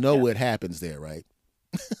 What happens there, right?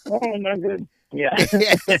 Oh, no good. Yeah.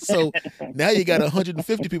 So now you got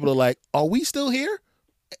 150 people are like, are we still here?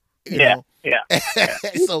 Yeah.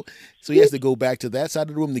 So he has to go back to that side of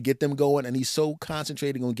the room to get them going, and he's so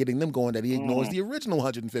concentrating on getting them going that he ignores the original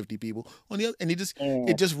 150 people on the other, and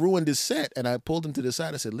it just ruined his set. And I pulled him to the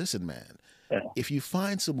side. I said, listen, man, if you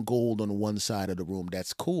find some gold on one side of the room,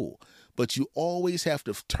 that's cool. But you always have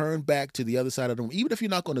to turn back to the other side of the room, even if you're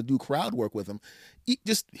not going to do crowd work with them.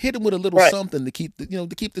 Just hit them with a little something to keep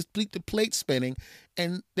the plate spinning,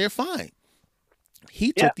 and they're fine.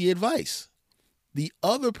 He took the advice. The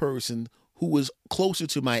other person who was closer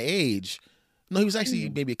to my age, no, he was actually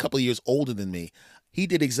maybe a couple of years older than me. He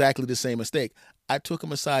did exactly the same mistake. I took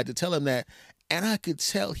him aside to tell him that, and I could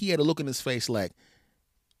tell he had a look in his face like,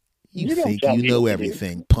 you don't think tell you me know what to do.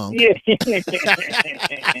 everything, punk. Yeah.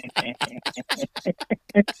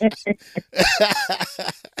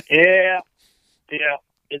 Yeah. Yeah.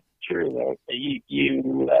 It's true though.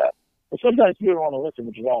 Sometimes people don't want to listen,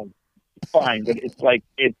 which is all fine, but it's like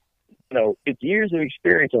it's years of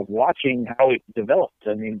experience of watching how it develops.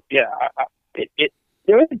 I mean, yeah,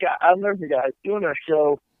 there was a guy, I'll never forget, I was doing a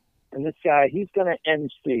show, and this guy, he's going to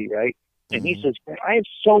MC, right? And he says, I have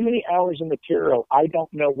so many hours of material, I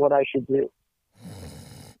don't know what I should do.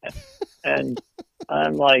 And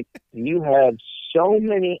I'm like, you have so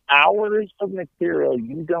many hours of material,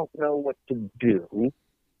 you don't know what to do,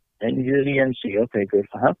 and you're the MC. Okay, good.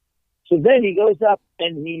 So then he goes up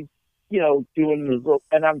and he's, doing the little,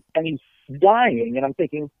 and he's dying, and I'm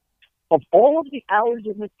thinking, of all of the hours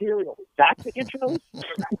of material, that's the intro.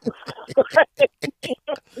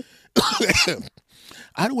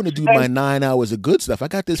 I don't want to do my 9 hours of good stuff. I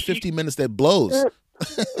got this 50 minutes that blows.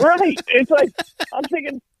 Right. It's like, I'm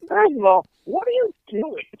thinking, first of all, what are you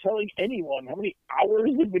doing telling anyone how many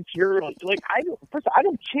hours of material? Like, I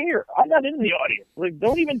don't care. I'm not in the audience. Like,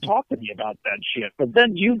 don't even talk to me about that shit. But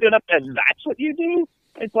then you get up and that's what you do?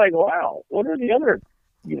 It's like, wow, what are the other,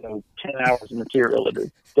 10 hours of material that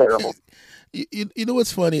is terrible? You know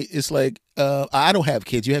what's funny? It's like, I don't have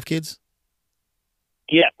kids. You have kids?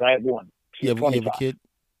 Yes, I have one. You have a kid?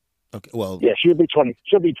 Okay, well. Yeah, she'll be 20.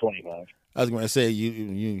 She'll be 25. I was going to say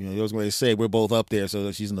I was going to say we're both up there,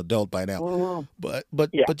 so she's an adult by now. Mm-hmm.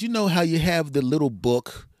 But you know how you have the little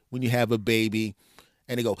book when you have a baby,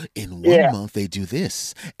 and they go, in 1 month they do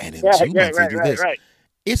this, and in 2 months they do this. Right.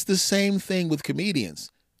 It's the same thing with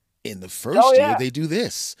comedians. In the first year they do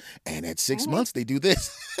this, and at 6 months they do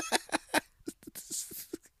this,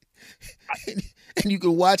 and you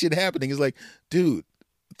can watch it happening. It's like, dude.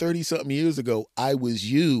 30-something years ago, I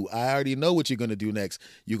was you. I already know what you're going to do next.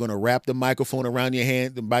 You're going to wrap the microphone around your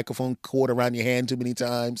hand, the microphone cord around your hand too many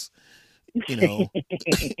times. You're going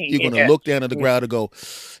to look down at the ground and go,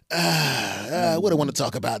 what do I want to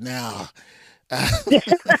talk about now?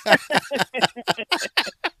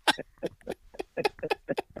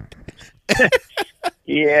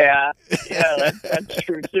 Yeah, that's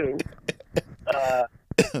true too.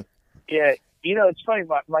 Yeah. It's funny.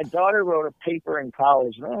 My daughter wrote a paper in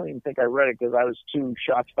college, and I don't even think I read it because I was too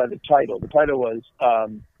shocked by the title. The title was,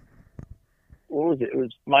 what was it? It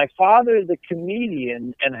was My Father, the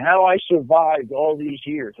Comedian, and How I Survived All These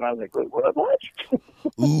Years. And I was like, wait, what?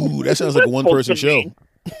 Ooh, that sounds like a one-person show.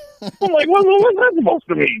 I'm like, what's that supposed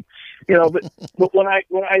to mean? But when I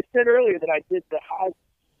said earlier that I did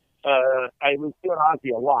I was doing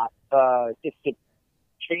Ozzy a lot, just to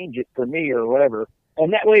change it for me or whatever.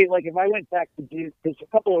 And that way, like, if I went back to do, because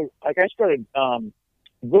I started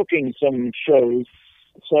booking some shows.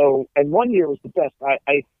 So, and one year was the best. I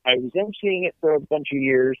was emceeing it for a bunch of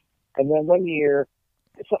years. And then one year,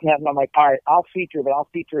 something happened. I'm like, all right, I'll feature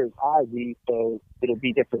as Ozzy, so it'll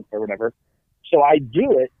be different or whatever. So I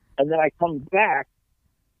do it, and then I come back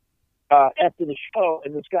after the show,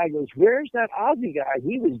 and this guy goes, where's that Ozzy guy?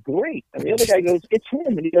 He was great. And the other guy goes, it's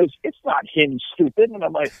him. And he goes, it's not him, stupid. And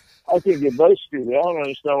I'm like, I think you're both stupid. I don't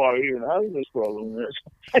understand why you're even having this problem. And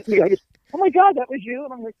the guy goes, oh my God, that was you?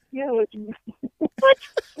 And I'm like, yeah, what's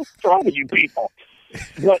wrong with you people?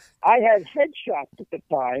 But I had headshots at the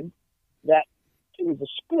time that it was a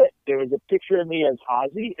split. There was a picture of me as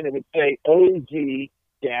Ozzy, and it would say OZ-Z,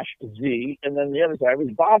 and then the other side was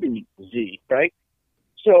Bobby Z, right?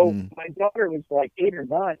 So my daughter was like 8 or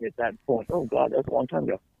 9 at that point. Oh God, that's a long time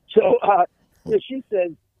ago. So she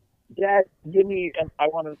says, Dad, give me, I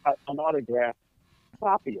want an autograph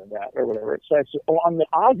copy of that or whatever. So I said, on the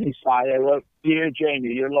Ozzy side, I wrote, Dear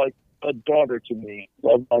Jamie, you're like a daughter to me.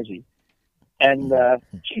 Love Ozzy. And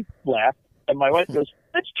she laughed, and my wife goes,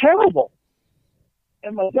 that's terrible.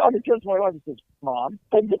 And my daughter turns to my wife and says, Mom,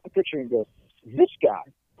 hold up the picture and goes, this guy,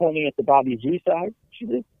 pointing at the Bobby Z side, she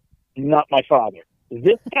says, not my father.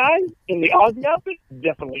 This guy in the Ozzy outfit,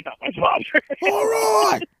 definitely not my father. All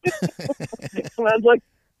right. And I was like,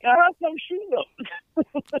 how come she knows?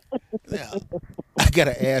 Now, I got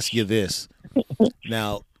to ask you this.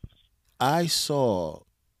 Now, I saw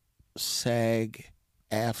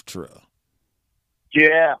SAG-AFTRA.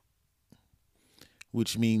 Yeah.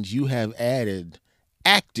 Which means you have added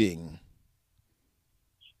acting.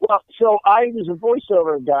 Well, so I was a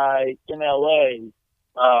voiceover guy in L.A.,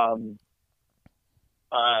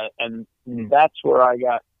 and that's where I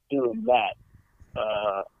got doing that.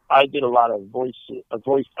 I did a lot of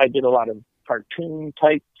I did a lot of cartoon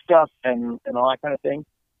type stuff and all that kind of thing.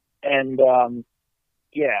 And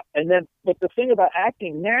yeah, and then but the thing about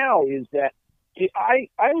acting now is that I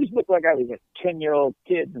always looked like I was a 10-year-old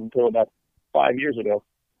kid until about 5 years ago.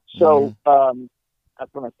 So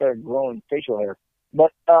that's when I started growing facial hair.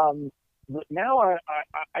 But now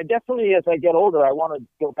I definitely, as I get older, I want to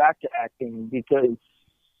go back to acting because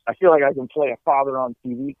I feel like I can play a father on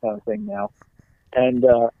TV kind of thing now. And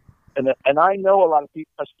I know a lot of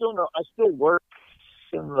people. I still work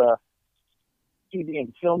in the TV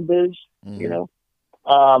and film biz, you know,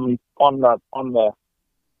 on the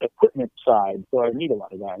equipment side. So I meet a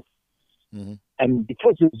lot of guys. And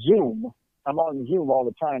because of Zoom, I'm on Zoom all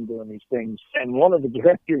the time doing these things. And one of the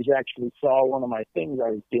directors actually saw one of my things I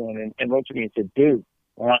was doing and wrote to me and said, "Dude,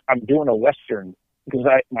 I'm doing a Western because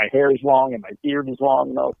my hair is long and my beard is long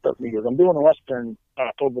and all stuff. Because I'm doing a Western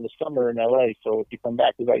over the summer in LA. So if you come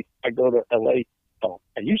back, because I go to LA. Oh,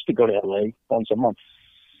 I used to go to LA once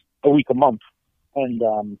a week a month. And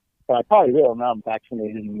but I probably will now. I'm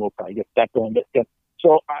vaccinated and we'll probably get that going. But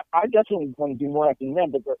so I definitely want to do more acting then.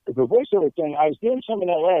 But the voiceover thing, I was doing some in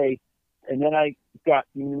LA. And then I got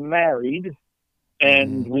married,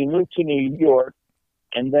 and we moved to New York.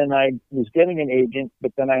 And then I was getting an agent,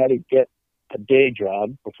 but then I had to get a day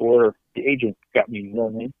job before the agent got me, you know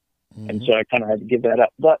what I mean? And so I kind of had to give that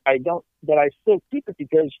up. But I still keep it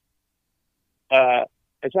because,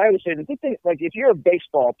 as I would say, the good thing, like if you're a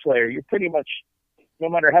baseball player, you're pretty much, no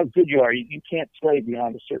matter how good you are, you can't play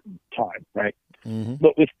beyond a certain time, right?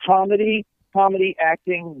 But with comedy,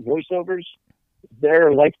 acting, voiceovers,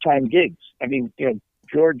 they're lifetime gigs. I mean, you know,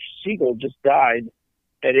 George Segal just died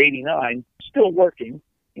at 89, still working.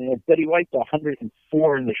 You know, Betty White's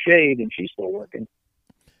 104 in the shade, and she's still working.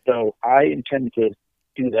 So I intend to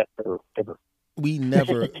do that forever. We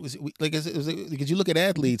never, because you look at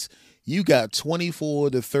athletes, you got 24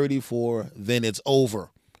 to 34, then it's over.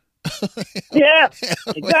 Yeah,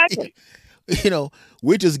 exactly. You know,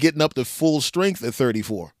 we're just getting up to full strength at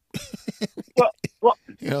 34. Well,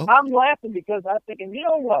 you know? I'm laughing because I'm thinking, you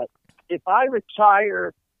know what? If I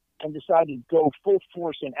retire and decide to go full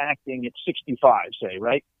force in acting at 65, say,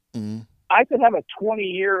 right? I could have a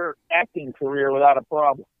 20-year acting career without a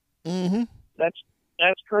problem.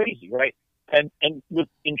 That's crazy, right? And with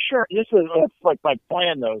insurance, that's like my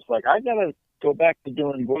plan, though. It's like I got to go back to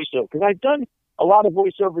doing voiceover because I've done a lot of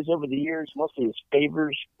voiceovers over the years, mostly as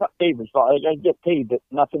favors. Not favors, but I get paid, but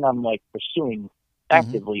nothing I'm like pursuing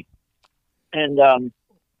actively. And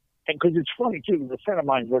because it's funny too, a friend of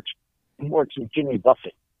mine works with Jimmy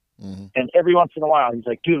Buffett, and every once in a while he's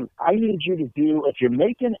like, "Dude, I need you to do if you're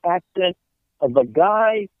making an accent of a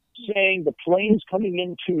guy saying the plane's coming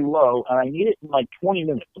in too low, and I need it in like 20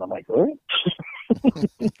 minutes." And I'm like, "What?"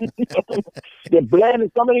 The plane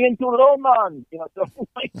is coming in too low, man. You know, so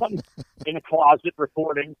like I'm in a closet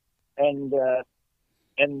recording, and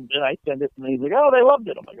then I send it, and he's like, "Oh, they loved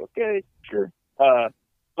it." I'm like, "Okay, sure."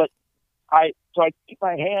 So I keep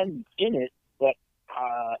my hand in it, but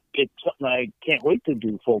it's something I can't wait to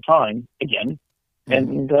do full time again.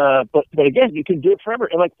 And but again, you can do it forever.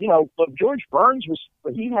 And like, you know, George Burns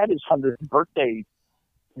he had his 100th birthday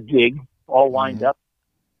gig all lined up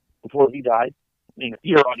before he died. I mean,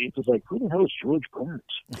 your audience was like, "Who the hell is George Burns?"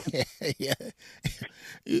 Yeah.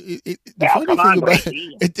 The funny thing about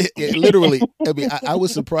it, literally, I mean, I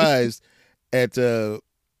was surprised at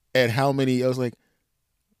how many. I was like,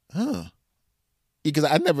 huh. Because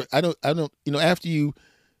I don't, you know, after you've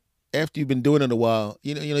been doing it a while,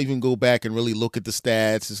 you know, you can go back and really look at the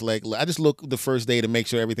stats. It's like, I just look the first day to make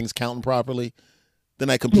sure everything's counting properly.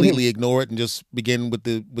 Then I completely ignore it and just begin with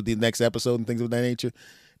the next episode and things of that nature.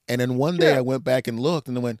 And then one day I went back and looked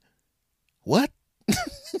and I went, what?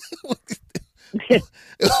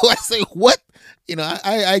 I say, what? You know,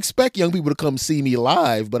 I expect young people to come see me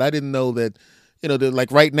live, but I didn't know that, you know,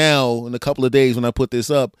 like right now in a couple of days when I put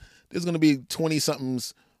this up, there's going to be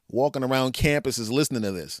 20-somethings walking around campuses listening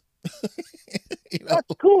to this. You know? That's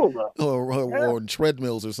cool, though. Or on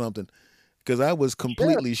treadmills or something. Because I was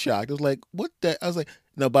completely shocked. I was like, what the? I was like,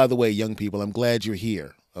 no, by the way, young people, I'm glad you're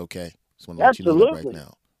here. Okay? Just want to let you know that right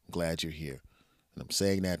now. I'm glad you're here. And I'm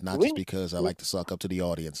saying that not just because I like to suck up to the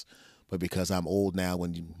audience, but because I'm old now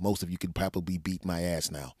and most of you could probably beat my ass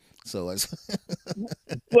now. So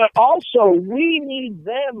but also we need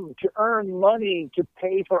them to earn money to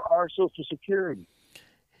pay for our Social Security.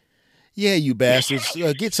 Yeah, you bastards.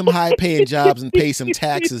 Get some high-paying jobs and pay some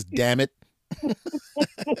taxes, damn it.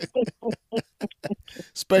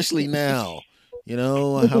 Especially now. You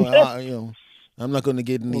know, I'm not going to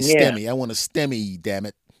get any STEMI. I want a STEMI, damn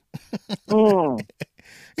it.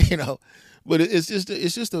 You know, but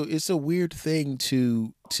it's a weird thing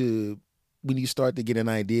to when you start to get an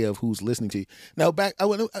idea of who's listening to you. Now,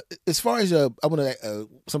 as far as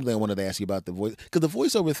something I wanted to ask you about the voice, because the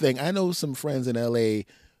voiceover thing, I know some friends in LA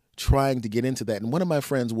trying to get into that, and one of my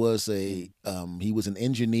friends was he was an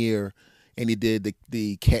engineer, and he did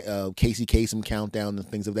the Casey Kasem countdown and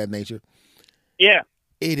things of that nature. Yeah,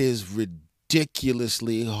 it is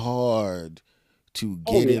ridiculously hard to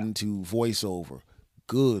get into voiceover.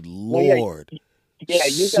 Good Lord. Yeah,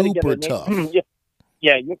 you super tough.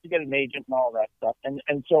 Yeah, you have to get an agent and all that stuff.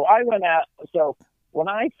 And so I went out. So when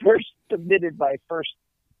I first submitted my first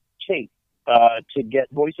tape to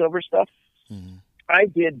get voiceover stuff, I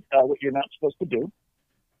did what you're not supposed to do.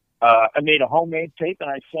 I made a homemade tape and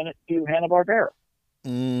I sent it to Hanna-Barbera.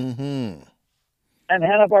 Mm-hmm. And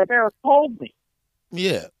Hanna-Barbera called me.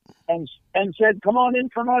 Yeah. And said, come on in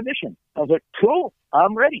for an audition. I was like, cool,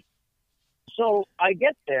 I'm ready. So I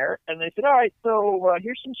get there, and they said, all right, so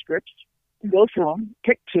here's some scripts. Go through them,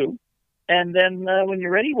 pick two, and then when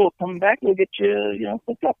you're ready, we'll come back. We'll get you,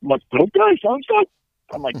 hooked up. I'm like, okay, sounds good.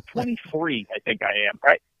 I'm like 23, I think I am,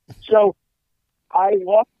 right? So I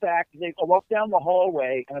walk back. I walk down the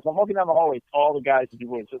hallway, and as I'm walking down the hallway, it's all the guys that do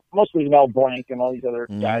voices, mostly Mel Blanc and all these other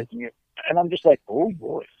guys. And I'm just like, oh,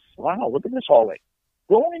 boy, wow, look at this hallway.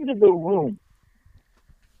 Going into the room.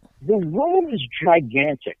 The room is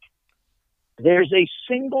gigantic. There's a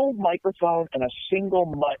single microphone and a single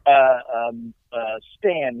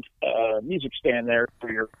music stand there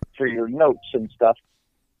for your notes and stuff,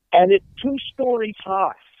 and it's 2 stories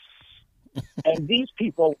high. And these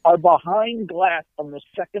people are behind glass on the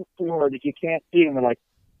second floor that you can't see, and they're like,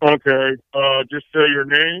 "Okay, just say your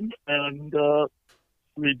name and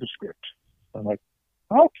read the script." I'm like,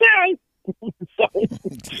 "Okay." So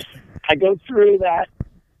I go through that.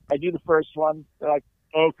 I do the first one. They're like,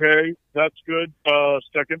 okay, that's good.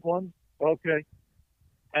 Second one, okay.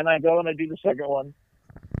 And I go and I do the second one.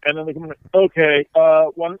 And then they come in, okay,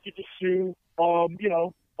 why don't you just do, all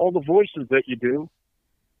the voices that you do.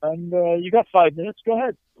 And you got 5 minutes, go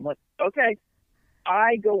ahead. I'm like, okay.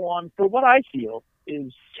 I go on for what I feel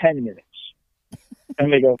is 10 minutes.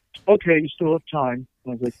 And they go, okay, you still have time.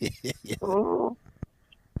 And I was like,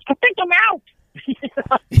 I think I'm out.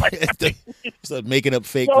 Start making up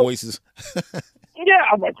fake voices. Yeah,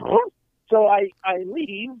 I'm like, huh? So I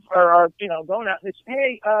leave, or going out, and they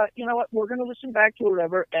say, hey, you know what, we're going to listen back to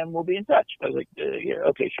whatever, and we'll be in touch. I was like, yeah,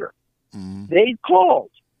 okay, sure. Mm-hmm. They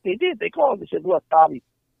called. They did. They called. They said, look, Bobby,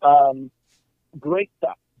 great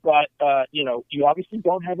stuff, but, you obviously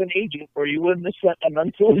don't have an agent, or you wouldn't have sent an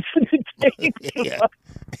unsolicited tape.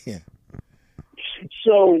 Yeah.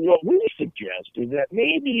 So what we suggest is that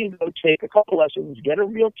maybe you go take a couple lessons, get a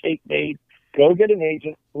real tape made, go get an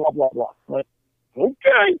agent, blah, blah, blah. I'm like,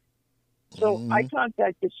 okay. So I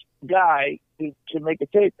contact this guy to make a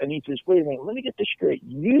tape, and he says, wait a minute, let me get this straight.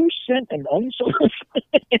 You sent an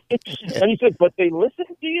unsolicited? And he said, but they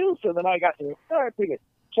listened to you? So then I got, all right, pretty good.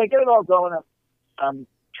 So I get it all going up. I'm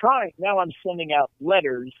trying. Now I'm sending out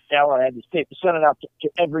letters. Now I have this tape to send it out to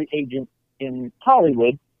every agent in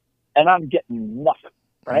Hollywood, and I'm getting nothing,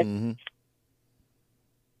 right? Mm-hmm.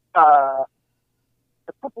 A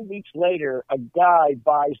couple weeks later, a guy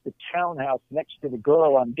buys the townhouse next to the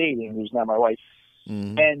girl I'm dating, who's now my wife.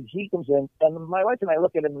 Mm-hmm. And he comes in, and my wife and I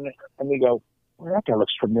look at him, and we go, well, that guy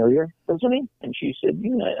looks familiar, doesn't he? And she said,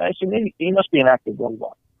 I said, maybe he must be an actor, blah,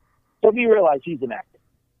 blah. So we realized he's an actor.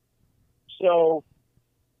 So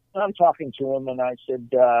I'm talking to him, and I said,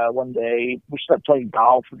 one day, we started playing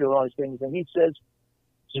golf, we do all these things, and he says,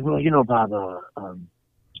 well, Bob,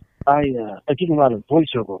 I did a lot of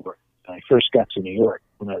voiceover work when I first got to New York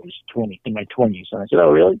when I was in my 20s. And I said,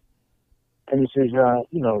 oh, really? And he says, the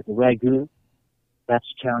ragu, that's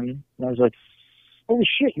Italian. And I was like, holy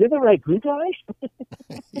shit, you're the ragu guy?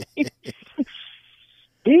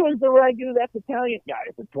 He was the ragu, that's Italian guy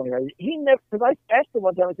for 20 years. He never, because I asked him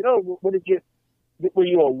one time, I said, oh, were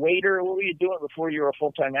you a waiter? What were you doing before you were a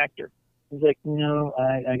full-time actor? He's like, no,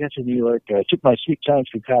 I got to New York. I took my sweet time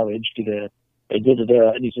through college. I did it.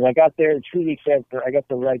 And he said, I got there 2 weeks after I got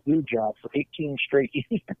the ragu job for 18 straight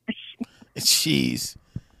years. Jeez.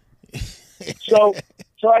 So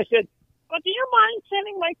I said, well, do you mind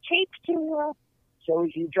sending my tape to... So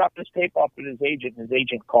he dropped his tape off with his agent, and his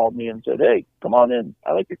agent called me and said, hey, come on in.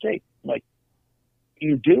 I like your tape. I'm like,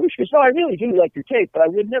 you do? She goes, no, I really do like your tape, but I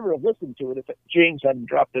would never have listened to it if James hadn't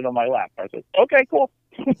dropped it on my lap. I said, okay, cool.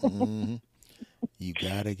 Mm-hmm. You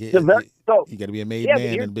gotta get. You gotta be a made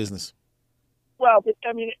man in business. Well,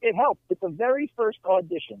 it helped. At the very first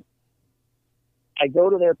audition, I go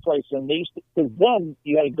to their place, and they used to, because then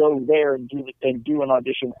you had to go there and do an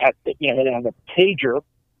audition at they have a pager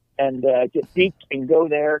and get beeped and go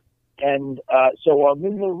there And so I'm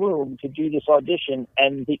in the room to do this audition,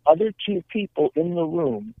 and the other two people in the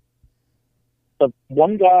room, the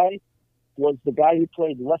one guy was the guy who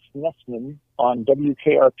played Les Nessman on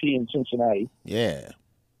WKRP in Cincinnati. Yeah.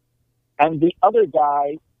 And the other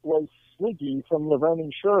guy was Sliggy from Laverne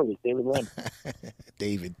and Shirley, David Lynn.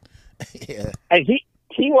 David. Yeah. And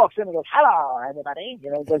he walks in and goes, "Hello, everybody,"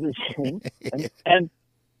 does his thing. And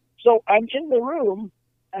so I'm in the room,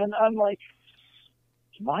 and I'm like,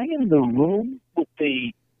 am I in the room with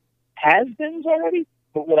the has-beens already?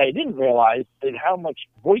 But what I didn't realize is how much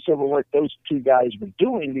voiceover work those two guys were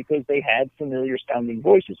doing, because they had familiar sounding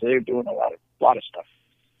voices. They were doing a lot of stuff.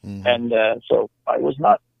 Mm-hmm. And so I was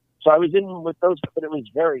not. So I was in with those, but it was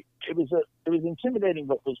intimidating,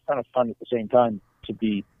 but it was kind of fun at the same time to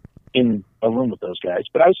be in a room with those guys.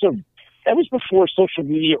 But that was before social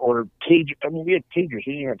media or pager. I mean, we had pagers.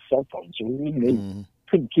 We didn't have cell phones, so we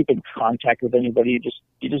couldn't keep in contact with anybody. You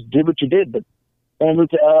just did what you did. But when I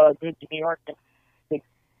moved to New York, pick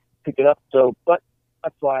it up. So, but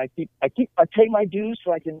that's why I pay my dues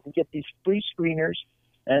so I can get these free screeners,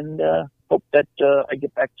 and hope that I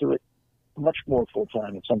get back to it much more full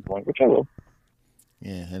time at some point, which I will.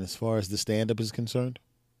 Yeah, and as far as the stand up is concerned,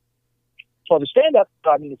 so the stand up,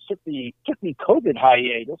 I mean, it took me COVID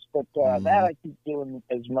hiatus, but that I keep doing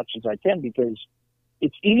as much as I can, because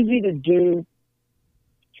it's easy to do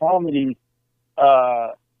comedy.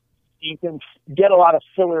 You can get a lot of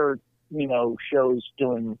filler, shows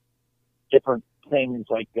doing different things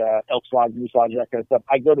like Elks Lodge, Moose Lodge, that kind of stuff.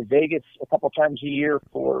 I go to Vegas a couple times a year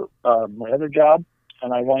for my other job,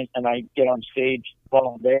 and I get on stage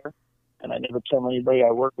while I'm there, and I never tell anybody I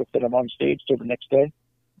work with that I'm on stage till the next day.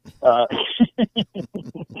 But,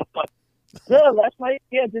 yeah, last night,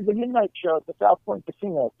 did the midnight show at the South Point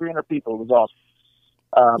Casino. 300 people. It was awesome.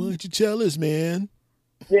 Why don't you tell us, man?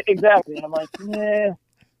 Yeah, exactly. I'm like, it's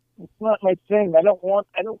not my thing. I don't want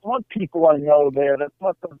people I know there. That's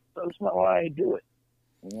not why I do it.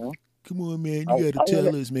 Come on, man. You got to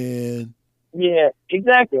tell us, man. Yeah,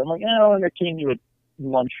 exactly. I'm like, I'll entertain you at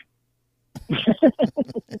lunch.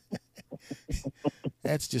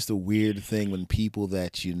 That's just a weird thing when people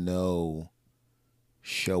that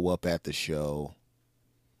show up at the show.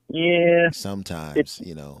 Yeah. Sometimes, It's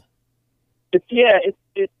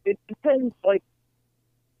it depends. Like,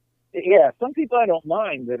 some people I don't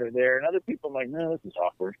mind that are there, and other people I'm like, no, this is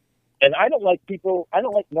awkward. And I don't like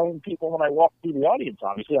knowing people when I walk through the audience.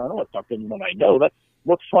 Obviously, I don't want to talk to anyone I know.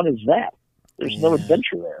 What fun is that? There's no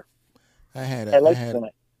adventure there. I had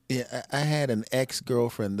an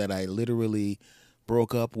ex-girlfriend that I literally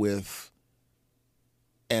broke up with,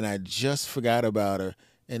 and I just forgot about her.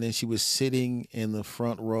 And then she was sitting in the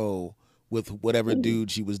front row with whatever dude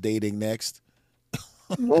she was dating next.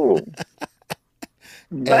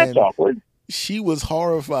 That's awkward. She was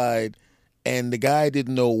horrified, and the guy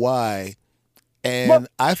didn't know why. And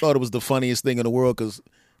I thought it was the funniest thing in the world, because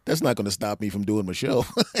that's not going to stop me from doing my show.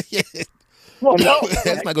 Well, no,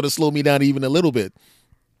 that's not going to slow me down even a little bit.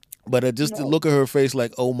 But to look at her face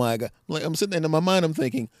like, oh my God. Like, I'm sitting there in my mind, I'm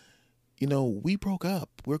thinking, we broke up.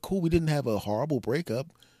 We're cool. We didn't have a horrible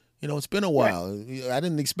breakup. It's been a while. I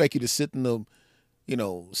didn't expect you to sit in the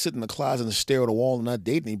closet and stare at a wall and not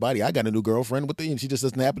date anybody. I got a new girlfriend with and she just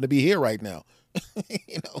doesn't happen to be here right now.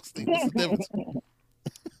 What's the difference?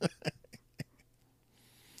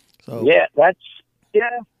 So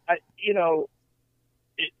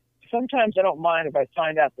sometimes I don't mind if I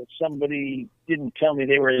find out that somebody didn't tell me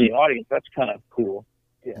they were in the audience. That's kind of cool.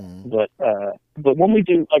 Yeah. But when we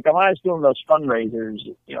do, like, when I was doing those fundraisers,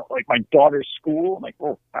 like my daughter's school, I'm like,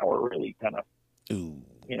 now we're really kind of,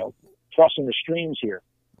 crossing the streams here.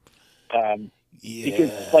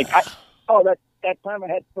 Because, like, that time I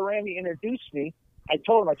had Parami introduce me, I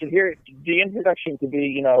told him, I said, here, the introduction could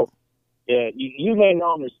be, you may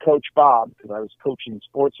know him as Coach Bob, because I was coaching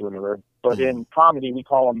sports or whatever, but in comedy we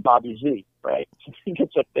call him Bobby Z, right? He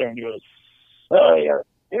gets up there and he goes, your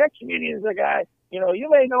next comedian is a guy, you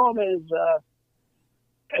may know him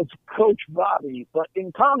as Coach Bobby, but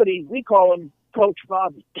in comedy we call him Coach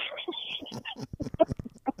Bobby.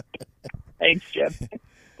 Thanks, Jeff.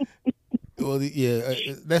 Well,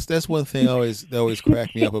 that's one thing that always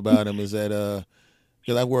cracked me up about him, is that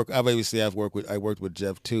because I worked with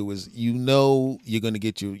Jeff too. Is you're gonna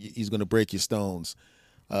he's gonna break your stones.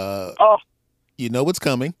 It's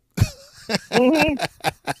coming. Mm-hmm.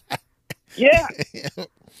 Yeah.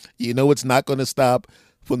 It's not gonna stop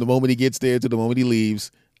from the moment he gets there to the moment he leaves.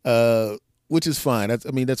 Which is fine.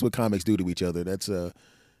 That's what comics do to each other. Because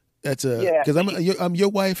your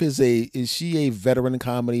wife is she a veteran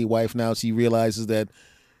comedy wife now? She realizes that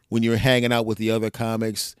when you're hanging out with the other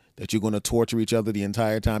comics, that you're going to torture each other the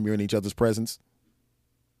entire time you're in each other's presence?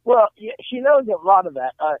 Well, yeah, she knows a lot of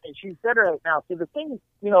that, and she's better at it now. So the thing,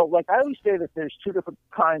 like I always say that there's two different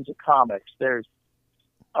kinds of comics. There's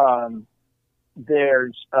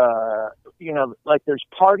there's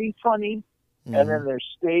party funny, and then there's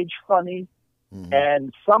stage funny,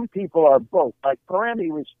 and some people are both. Like Parambi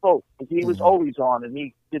was both. He was always on, and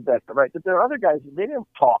he did that, right? But there are other guys, they didn't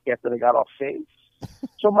talk after they got off stage.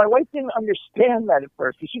 So my wife didn't understand that at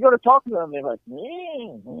first. She go to talk to them, they're like,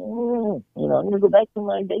 I'm going to go back to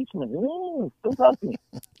my basement. Don't talk to me.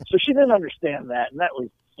 So she didn't understand that, and that was,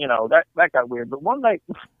 that got weird. But one night,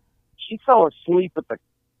 she fell asleep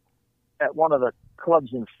at one of the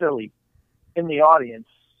clubs in Philly in the audience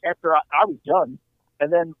after I was done.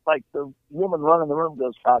 And then, like, the woman running the room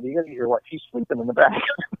goes, you got to get your wife. She's sleeping in the back.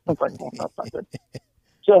 I was like, that's not good.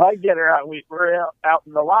 So I get her out. We're out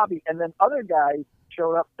in the lobby, and then other guys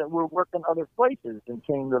showed up that were working other places and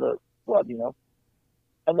came to the club,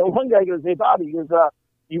 And the one guy goes, "Hey, Bobby," he goes,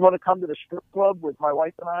 "You want to come to the strip club with my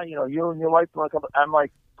wife and I? You and your wife want to come?" I'm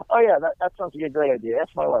like, "Oh yeah, that sounds like a great idea.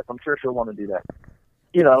 Ask my wife. I'm sure she'll want to do that."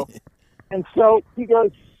 And so he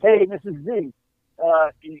goes, "Hey, Mrs. Z,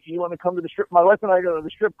 you want to come to the strip? My wife and I go to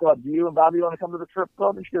the strip club. Do you and Bobby want to come to the strip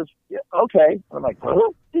club?" And she goes, "Yeah, okay." And I'm like,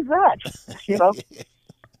 "Who is that?"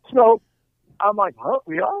 So I'm like, "Huh?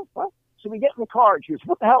 We are?" What? So we get in the car, and she goes,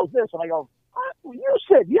 "What the hell is this?" And I go, "Well, you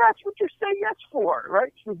said yes. What you say yes for,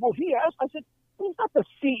 right?" She goes, "Well, he asked." I said, "He's not the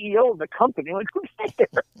CEO of the company. Like, who's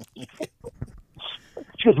there?"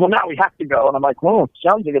 She goes, "Well, now we have to go." And I'm like, "Well,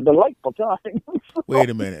 sounds like a delightful time." Wait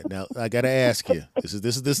a minute. Now I got to ask you. This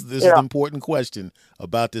is an important question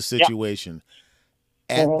about this situation.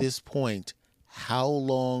 At this point, how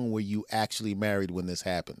long were you actually married when this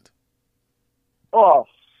happened? Oh,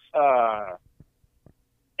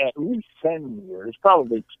 at least 10 years,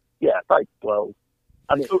 probably 12.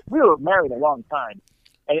 I mean, we were married a long time.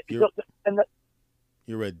 And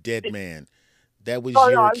you're a dead man. That was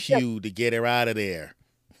your cue to get her out of there.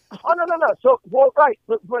 Oh, no. So, right.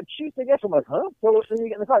 But she said yes. I'm like, huh? So then you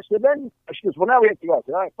get in the car. So then she goes, "Well, now we have to go." I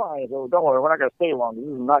said, "All right, fine." So don't worry, we're not going to stay long. This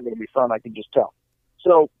is not going to be fun. I can just tell.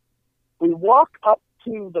 So we walk up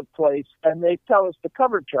to the place, and they tell us the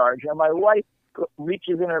cover charge, and my wife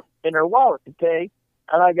reaches in her wallet to pay,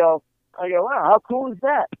 and I go, "Wow, how cool is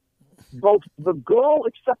that?" Both the girl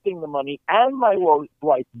accepting the money and my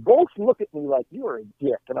wife both look at me like, "You are a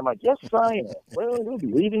dick," and I'm like, "Yes, I am." "Well, we'll be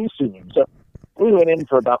leaving soon." So we went in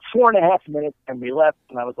for about 4.5 minutes, and we left,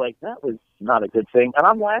 and I was like, "That was not a good thing." And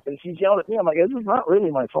I'm laughing. She's yelling at me. I'm like, "This is not really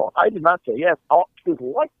my fault. I did not say yes." She was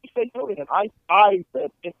like, "You say no," and I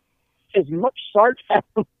said it as much sarcasm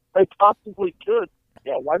as I possibly could.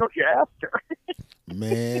 Yeah, why don't you ask her?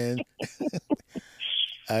 Man.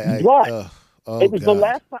 It was the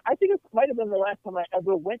last time. I think it might have been the last time I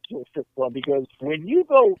ever went to a strip club, because when you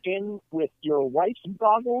go in with your wife's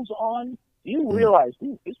goggles on, you realize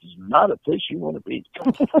this is not a place you want to be.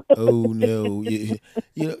 Oh no!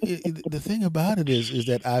 The thing about it is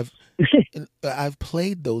that I've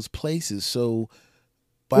played those places, so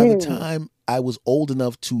by the time I was old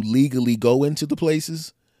enough to legally go into the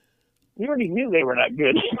places, you already knew they were not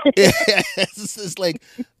good. It's like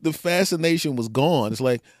the fascination was gone. It's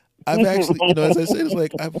like I've actually, as I said, it's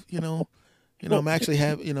like I'm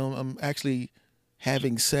actually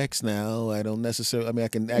having sex now. I don't necessarily. I mean, I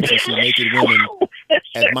can actually see naked women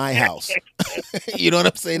at my house. You know what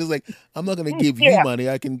I'm saying? It's like, I'm not going to give you money.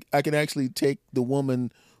 I can actually take the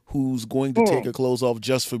woman who's going to take her clothes off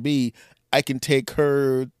just for me. I can take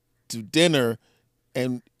her to dinner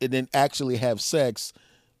and then actually have sex,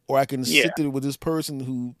 or I can sit there with this person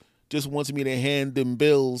who just wants me to hand them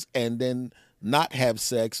bills and then not have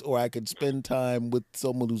sex, or I could spend time with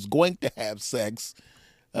someone who's going to have sex.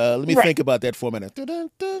 Let me think about that for a minute.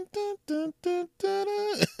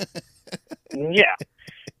 Yeah.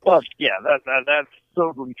 Well, yeah, that's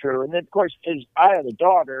totally true. And then, of course, as I had a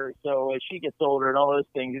daughter, so as she gets older and all those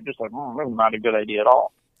things, you're just like, that's not a good idea at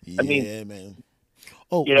all. Yeah, I mean, man.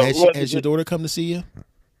 Oh, has your daughter come to see you?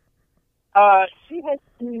 She has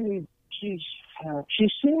seen she's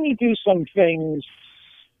seen me do some things.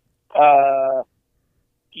 I'm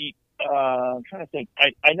trying to think.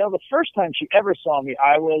 I know the first time she ever saw me,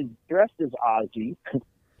 I was dressed as Ozzy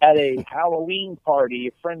at a Halloween party,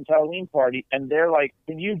 a friend's Halloween party, and they're like,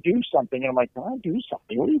 "Can you do something?" And I'm like, "Can I do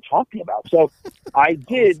something? What are you talking about?" So I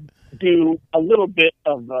did do a little bit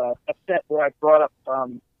of a set where I brought up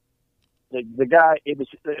the guy. It was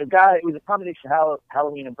a combination of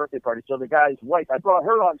Halloween and birthday party. So the guy's wife, I brought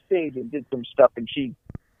her on stage and did some stuff, and she,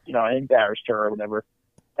 I embarrassed her or whatever.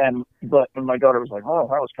 But my daughter was like, "Oh,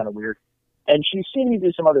 that was kind of weird." And she's seen me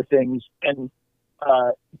do some other things. And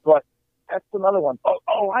But that's another one.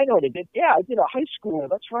 Oh, I know what I did. Yeah, I did a high school.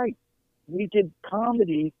 That's right. We did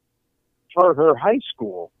comedy for her high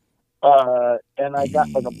school. And I got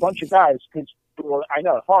like a bunch of guys because, well, I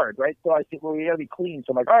know, hard, right? So I said, well, we got to be clean.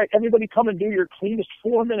 So I'm like, all right, everybody come and do your cleanest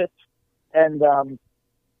 4 minutes. And,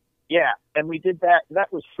 yeah, and we did that.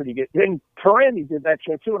 That was pretty good. Then Corinne did that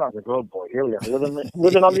show too. And I was like, oh boy, here we are,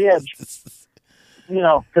 living on the edge. You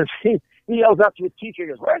know, because he yells out to his teacher, he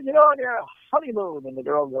goes, where's it on your honeymoon? And the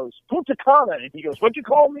girl goes, Punta Cana. And he goes, what'd you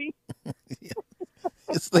call me?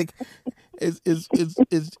 It's like,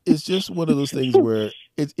 it's just one of those things where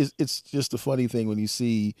it's just a funny thing when you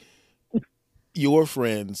see your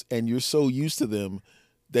friends and you're so used to them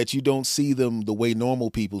that you don't see them the way normal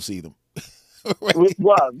people see them. Right?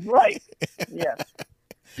 Well, right. Yeah.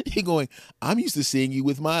 You're going, I'm used to seeing you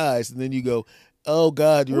with my eyes. And then you go, oh,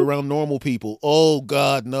 God, you're around normal people. Oh,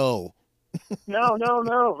 God, no.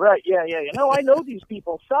 No. Right. Yeah. No, I know these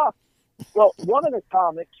people. Stop. Well, one of the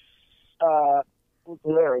comics was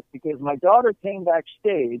hilarious because my daughter came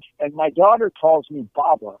backstage and my daughter calls me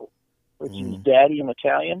Babbo, which is daddy in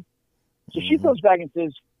Italian. So she goes back and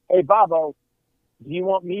says, hey, Babbo, do you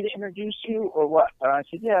want me to introduce you or what? And I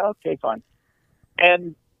said, yeah, okay, fine.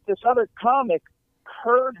 And this other comic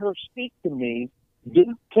heard her speak to me,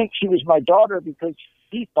 didn't think she was my daughter because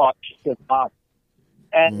he thought she said Bob.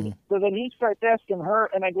 And so then he starts asking her,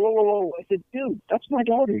 and I go, whoa. I said, dude, that's my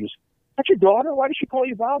daughter. He goes, that's your daughter? Why does she call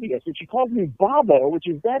you Bobby? I said, she calls me Babbo, which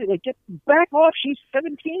is daddy. Like, get back off. She's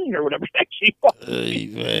 17 or whatever the heck she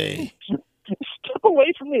was. Step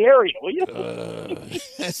away from the area, will you?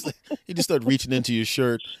 You just start reaching into your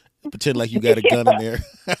shirt, pretend like you got a gun in there.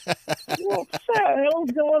 What the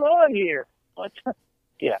hell's going on here?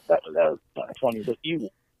 Yeah, that was kind of funny. But you,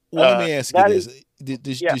 well, let me ask you this: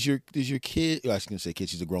 does your kid? I was going to say kid.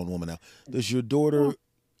 She's a grown woman now. Does your daughter?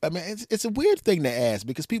 I mean, it's a weird thing to ask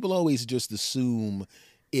because people always just assume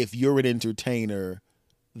if you're an entertainer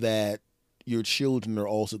that your children are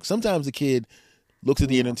also. Sometimes the kid looks at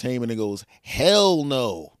the entertainment and goes, hell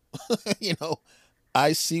no. You know,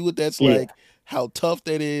 I see what that's like, how tough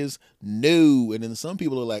that is. No. And then some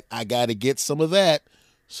people are like, I got to get some of that.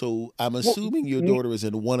 So I'm assuming your daughter is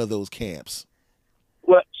in one of those camps.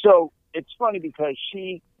 Well, so it's funny because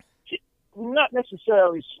she not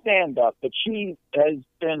necessarily stand up, but she has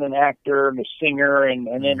been an actor and a singer and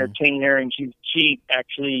an entertainer. And she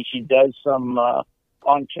does some,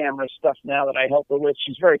 on camera stuff now that I help her with.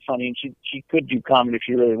 She's very funny and she could do comedy if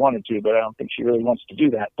she really wanted to, but I don't think she really wants to do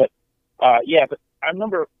that. But but I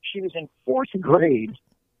remember she was in 4th grade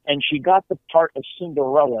and she got the part of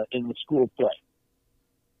Cinderella in the school play.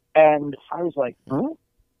 And I was like,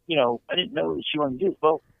 you know, I didn't know what she wanted to do.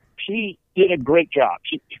 Well, she did a great job.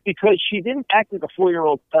 Because she didn't act like a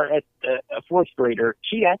 4-year-old or a 4th grader.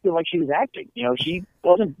 She acted like she was acting. You know, she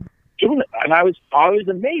wasn't doing it. And I was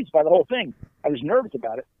amazed by the whole thing. I was nervous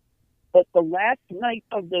about it. But the last night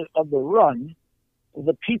of the run,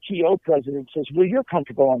 the PTO president says, well, you're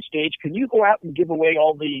comfortable on stage. Can you go out and give away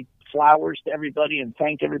all the flowers to everybody and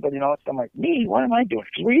thank everybody and all that stuff? I'm like, me? What am I doing?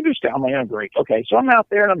 Because we used to. I'm like, oh, great. Okay, so I'm out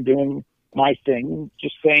there and I'm doing my thing,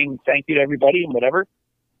 just saying thank you to everybody and whatever.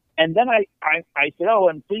 And then I said, oh,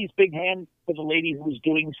 and please, big hand for the lady who was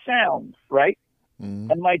doing sound, right?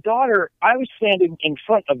 And my daughter, I was standing in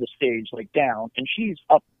front of the stage, like down, and she's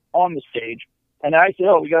up on the stage. And I said,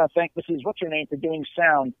 oh, we got to thank Mrs. What's her name for doing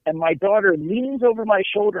sound. And my daughter leans over my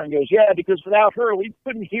shoulder and goes, yeah, because without her, we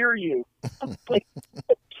couldn't hear you. I'm like,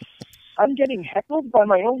 I'm getting heckled by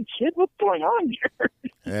my own kid. What's going on here?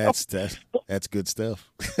 That's good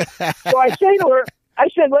stuff. So I say to her, I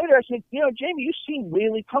said later, you know, Jamie, you seem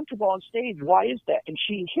really comfortable on stage. Why is that? And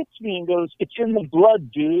she hits me and goes, it's in the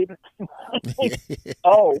blood, dude.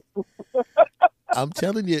 Oh. I'm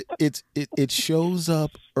telling you, it shows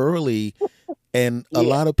up early, and a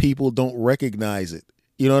lot of people don't recognize it.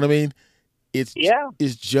 You know what I mean? It's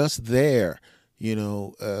just there. You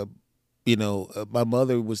know, my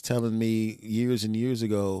mother was telling me years and years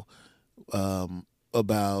ago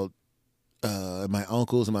about my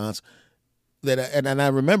uncles and my aunts. And I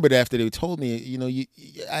remembered after they told me, you know,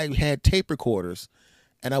 I had tape recorders,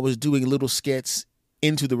 and I was doing little skits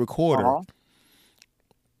into the recorder,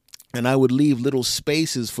 and I would leave little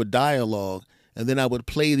spaces for dialogue, and then I would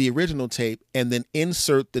play the original tape and then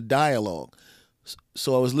insert the dialogue.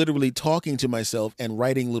 So I was literally talking to myself and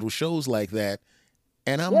writing little shows like that,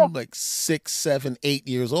 and I'm like 6, 7, 8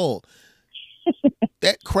 years old.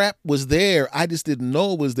 That crap was there. I just didn't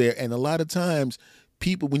know it was there, and a lot of times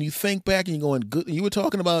people, when you think back and you're going, good, you were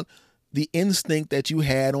talking about the instinct that you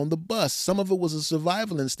had on the bus. Some of it was a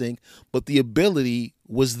survival instinct, but the ability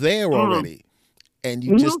was there already. And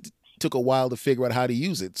you took a while to figure out how to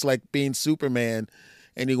use it. It's like being Superman,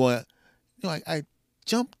 and you're going, I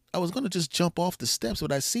jumped. I was going to just jump off the steps,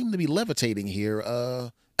 but I seem to be levitating here.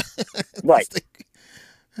 Right.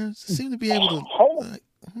 I seem to be able to.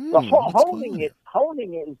 Honing it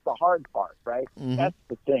is the hard part, right? Mm-hmm. That's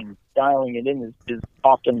the thing. Dialing it in is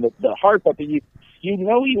often the hard part. But you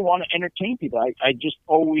want to entertain people. I just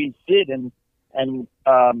always did, and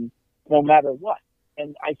no matter what.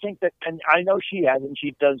 And I think that, and I know she has, and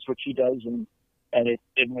she does what she does, and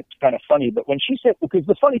it's kind of funny. But when she said, because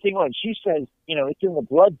the funny thing was, she says, it's in the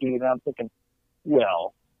blood, dude. And I'm thinking,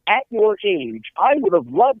 well, at your age, I would have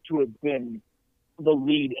loved to have been the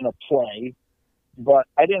lead in a play, but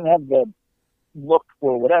I didn't have the look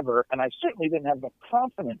or whatever, and I certainly didn't have the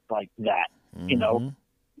confidence like that, Mm-hmm.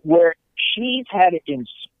 where she's had it in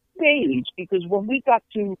spades, because when she got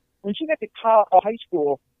to high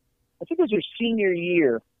school, I think it was her senior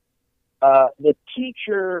year, the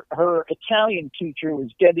teacher, her Italian teacher,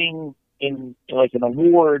 was getting in like an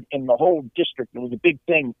award in the whole district. It was a big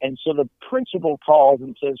thing. And so the principal calls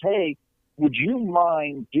and says, hey, would you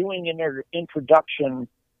mind doing an introduction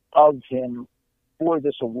of him for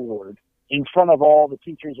this award in front of all the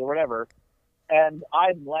teachers or whatever? And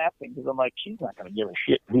I'm laughing because I'm like, she's not going to give a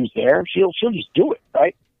shit who's there. She'll just do it,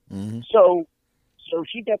 right? Mm-hmm. So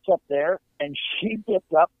she gets up there and she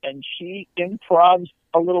improvs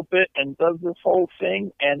a little bit and does this whole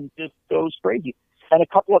thing and just goes crazy. And a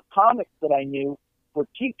couple of comics that I knew were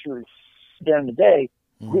teachers during the day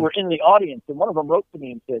who were in the audience, and one of them wrote to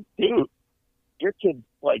me and said, dude, your kid's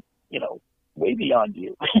like, way beyond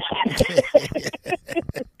you.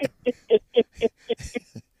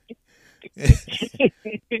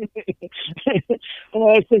 And I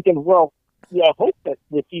was thinking, well, I hope that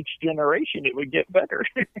with each generation it would get better.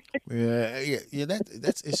 yeah.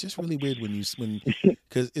 It's just really weird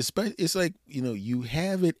because it's like, you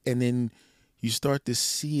have it and then you start to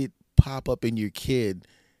see it pop up in your kid,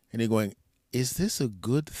 and they're going, is this a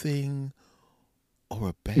good thing or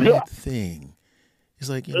a bad thing? It's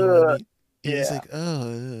like, it's like,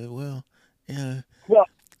 well, yeah. Well,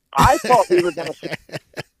 I thought we were going to.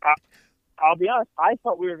 I'll be honest. I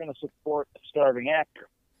thought we were going to support a starving actor.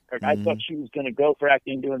 I thought she was going to go for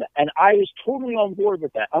acting and doing that. And I was totally on board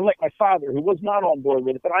with that. Unlike my father, who was not on board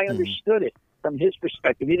with it, but I understood it from his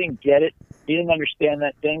perspective. He didn't get it. He didn't understand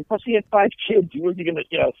that thing. Plus, he had 5 kids. He wasn't going to,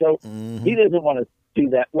 so he doesn't want to do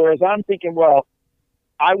that. Whereas I'm thinking, well,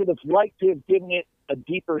 I would have liked to have given it a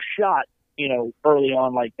deeper shot, early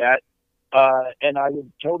on like that. And I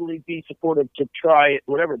would totally be supportive to try it,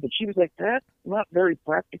 whatever. But she was like, that's not very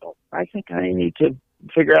practical. I think I need to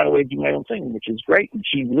figure out a way to do my own thing, which is great. And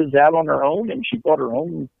she lives out on her own, and she bought her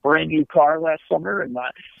own brand new car last summer, and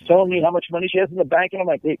telling me how much money she has in the bank. And I'm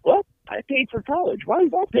like, wait, what? I paid for college. Why is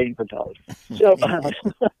that paying for college? So,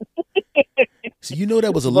 so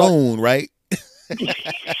that was a loan, right?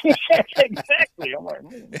 Exactly. I'm like,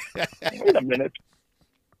 wait a minute.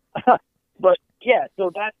 But yeah,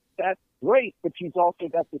 so that's great. But she's also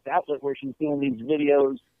got this outlet where she's doing these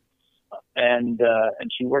videos, and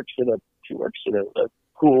she works at a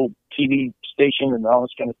cool TV station and all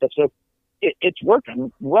this kind of stuff. So it's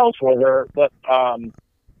working well for her, but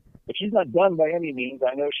she's not done by any means.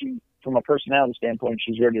 I know from a personality standpoint,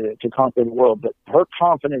 she's ready to conquer the world, but her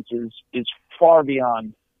confidence is far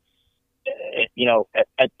beyond,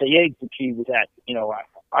 at the age that she was at.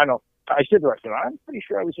 I said to her, I'm pretty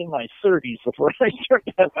sure I was in my 30s before I started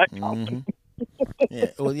to have that confidence.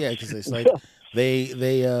 Yeah, well, yeah, because it's like they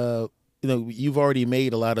you've already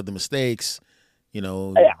made a lot of the mistakes,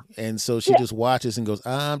 and so she just watches and goes,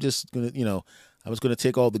 I'm just gonna, I was gonna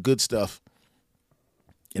take all the good stuff,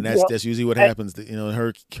 and that's usually what happens.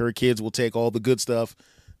 Her kids will take all the good stuff,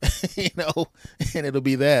 and it'll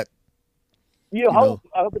be that. I hope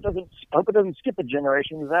it doesn't skip a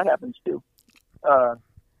generation, because that happens too. My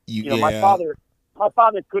father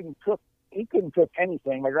couldn't cook. He couldn't cook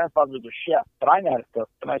anything. My grandfather was a chef, but I know how to cook.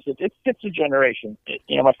 And I said, it skips a generation.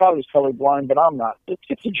 My father's colorblind, but I'm not. It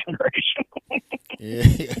skips a generation.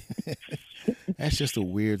 Yeah. That's just a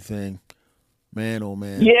weird thing. Man, oh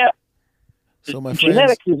man. Yeah. So my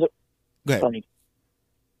genetics friends... is funny.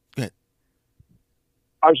 Go ahead.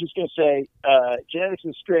 I was just going to say, genetics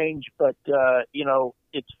is strange, but,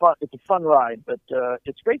 it's fun. It's a fun ride, but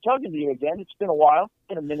it's great talking to you again. It's been a while. It's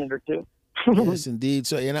been a minute or two. Yes, indeed.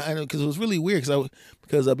 So, and I know, because it was really weird,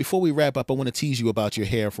 because before we wrap up, I want to tease you about your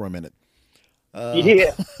hair for a minute.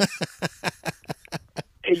 Yeah.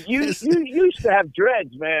 You used to have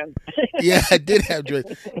dreads, man. Yeah, I did have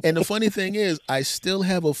dreads. And the funny thing is, I still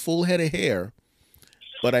have a full head of hair,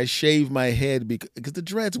 but I shaved my head because the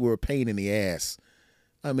dreads were a pain in the ass.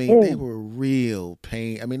 I mean, they were real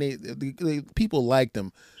pain. I mean, they people liked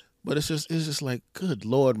them, but it's just like, good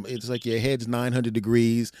Lord, it's like your head's 900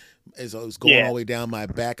 degrees. It's going all the way down my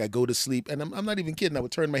back. I go to sleep, and I'm not even kidding. I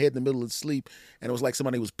would turn my head in the middle of sleep, and it was like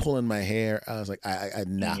somebody was pulling my hair. I was like,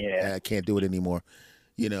 I can't do it anymore,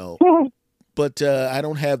 you know. But I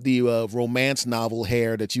don't have the romance novel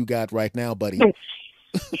hair that you got right now, buddy.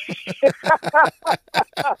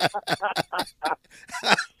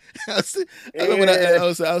 I saw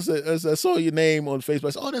your name on Facebook.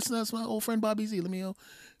 I said, "Oh, that's my old friend Bobby Z." Let me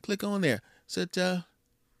click on there. I said,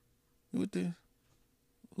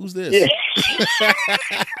 who's this? Yeah.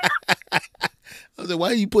 I was like,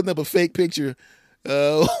 "Why are you putting up a fake picture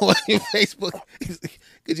on your Facebook?" Because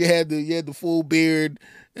you had the full beard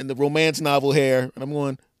and the romance novel hair, and I'm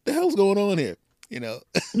going, "The hell's going on here?" You know.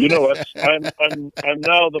 You know what? I'm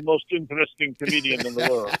now the most interesting comedian in the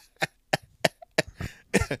world.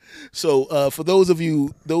 So for those of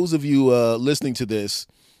you listening to this,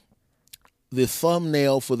 the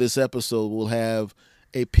thumbnail for this episode will have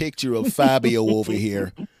a picture of Fabio over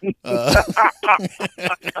here. That's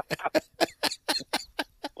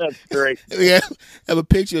great. We have a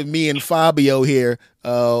picture of me and Fabio here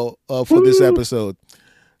for this episode.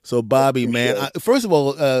 So Bobby, man, first of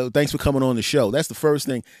all, thanks for coming on the show. That's the first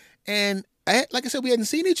thing. And like I said, we hadn't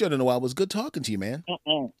seen each other in a while. It was good talking to you, man.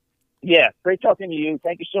 Yeah, great talking to you.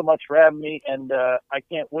 Thank you so much for having me, and I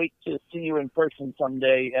can't wait to see you in person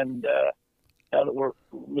someday. And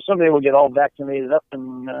someday we'll get all vaccinated up,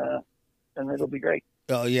 and it'll be great.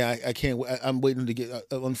 Oh yeah, I can't. I'm waiting to get.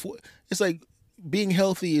 It's like being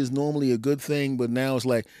healthy is normally a good thing, but now it's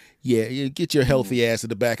like, yeah, you get your healthy ass at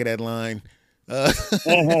the back of that line.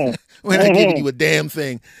 We're not giving you a damn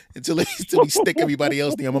thing until we stick everybody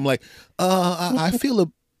else down. I'm like, I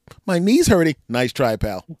feel my knee's hurting. Nice try,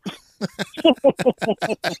 pal.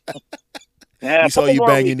 Yeah, we saw you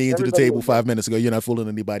bang your knee into the table 5 minutes ago. You're not fooling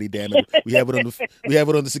anybody, damn it. We have it on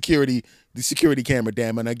the security camera,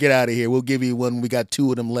 damn it. Now get out of here. We'll give you one. We got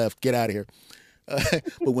 2 of them left. Get out of here.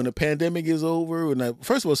 But when the pandemic is over,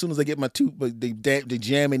 first of all, as soon as I get my they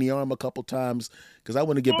jam in the arm a couple times, because I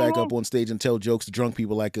want to get back up on stage and tell jokes to drunk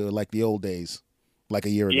people like the old days, like a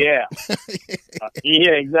year ago. Yeah.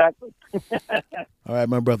 Yeah, exactly. All right,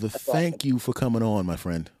 my brother. Thank you for coming on, my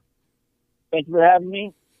friend. Thank you for having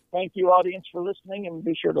me. Thank you, audience, for listening, and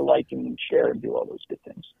be sure to like and share and do all those good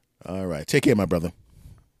things. All right. Take care, my brother.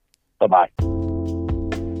 Bye-bye.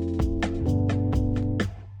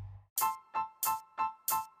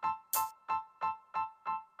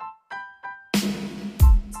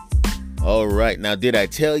 All right. Now, did I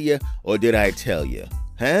tell you or did I tell you?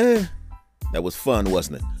 Huh? That was fun,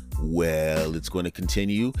 wasn't it? Well, it's going to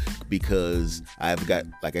continue because I've got,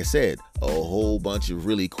 like I said, a whole bunch of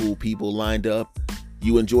really cool people lined up.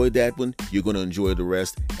 You enjoyed that one, you're going to enjoy the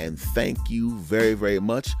rest. And thank you very, very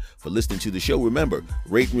much for listening to the show. Remember,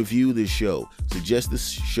 rate and review this show. Suggest this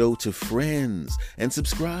show to friends and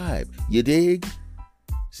subscribe. You dig?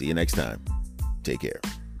 See you next time. Take care.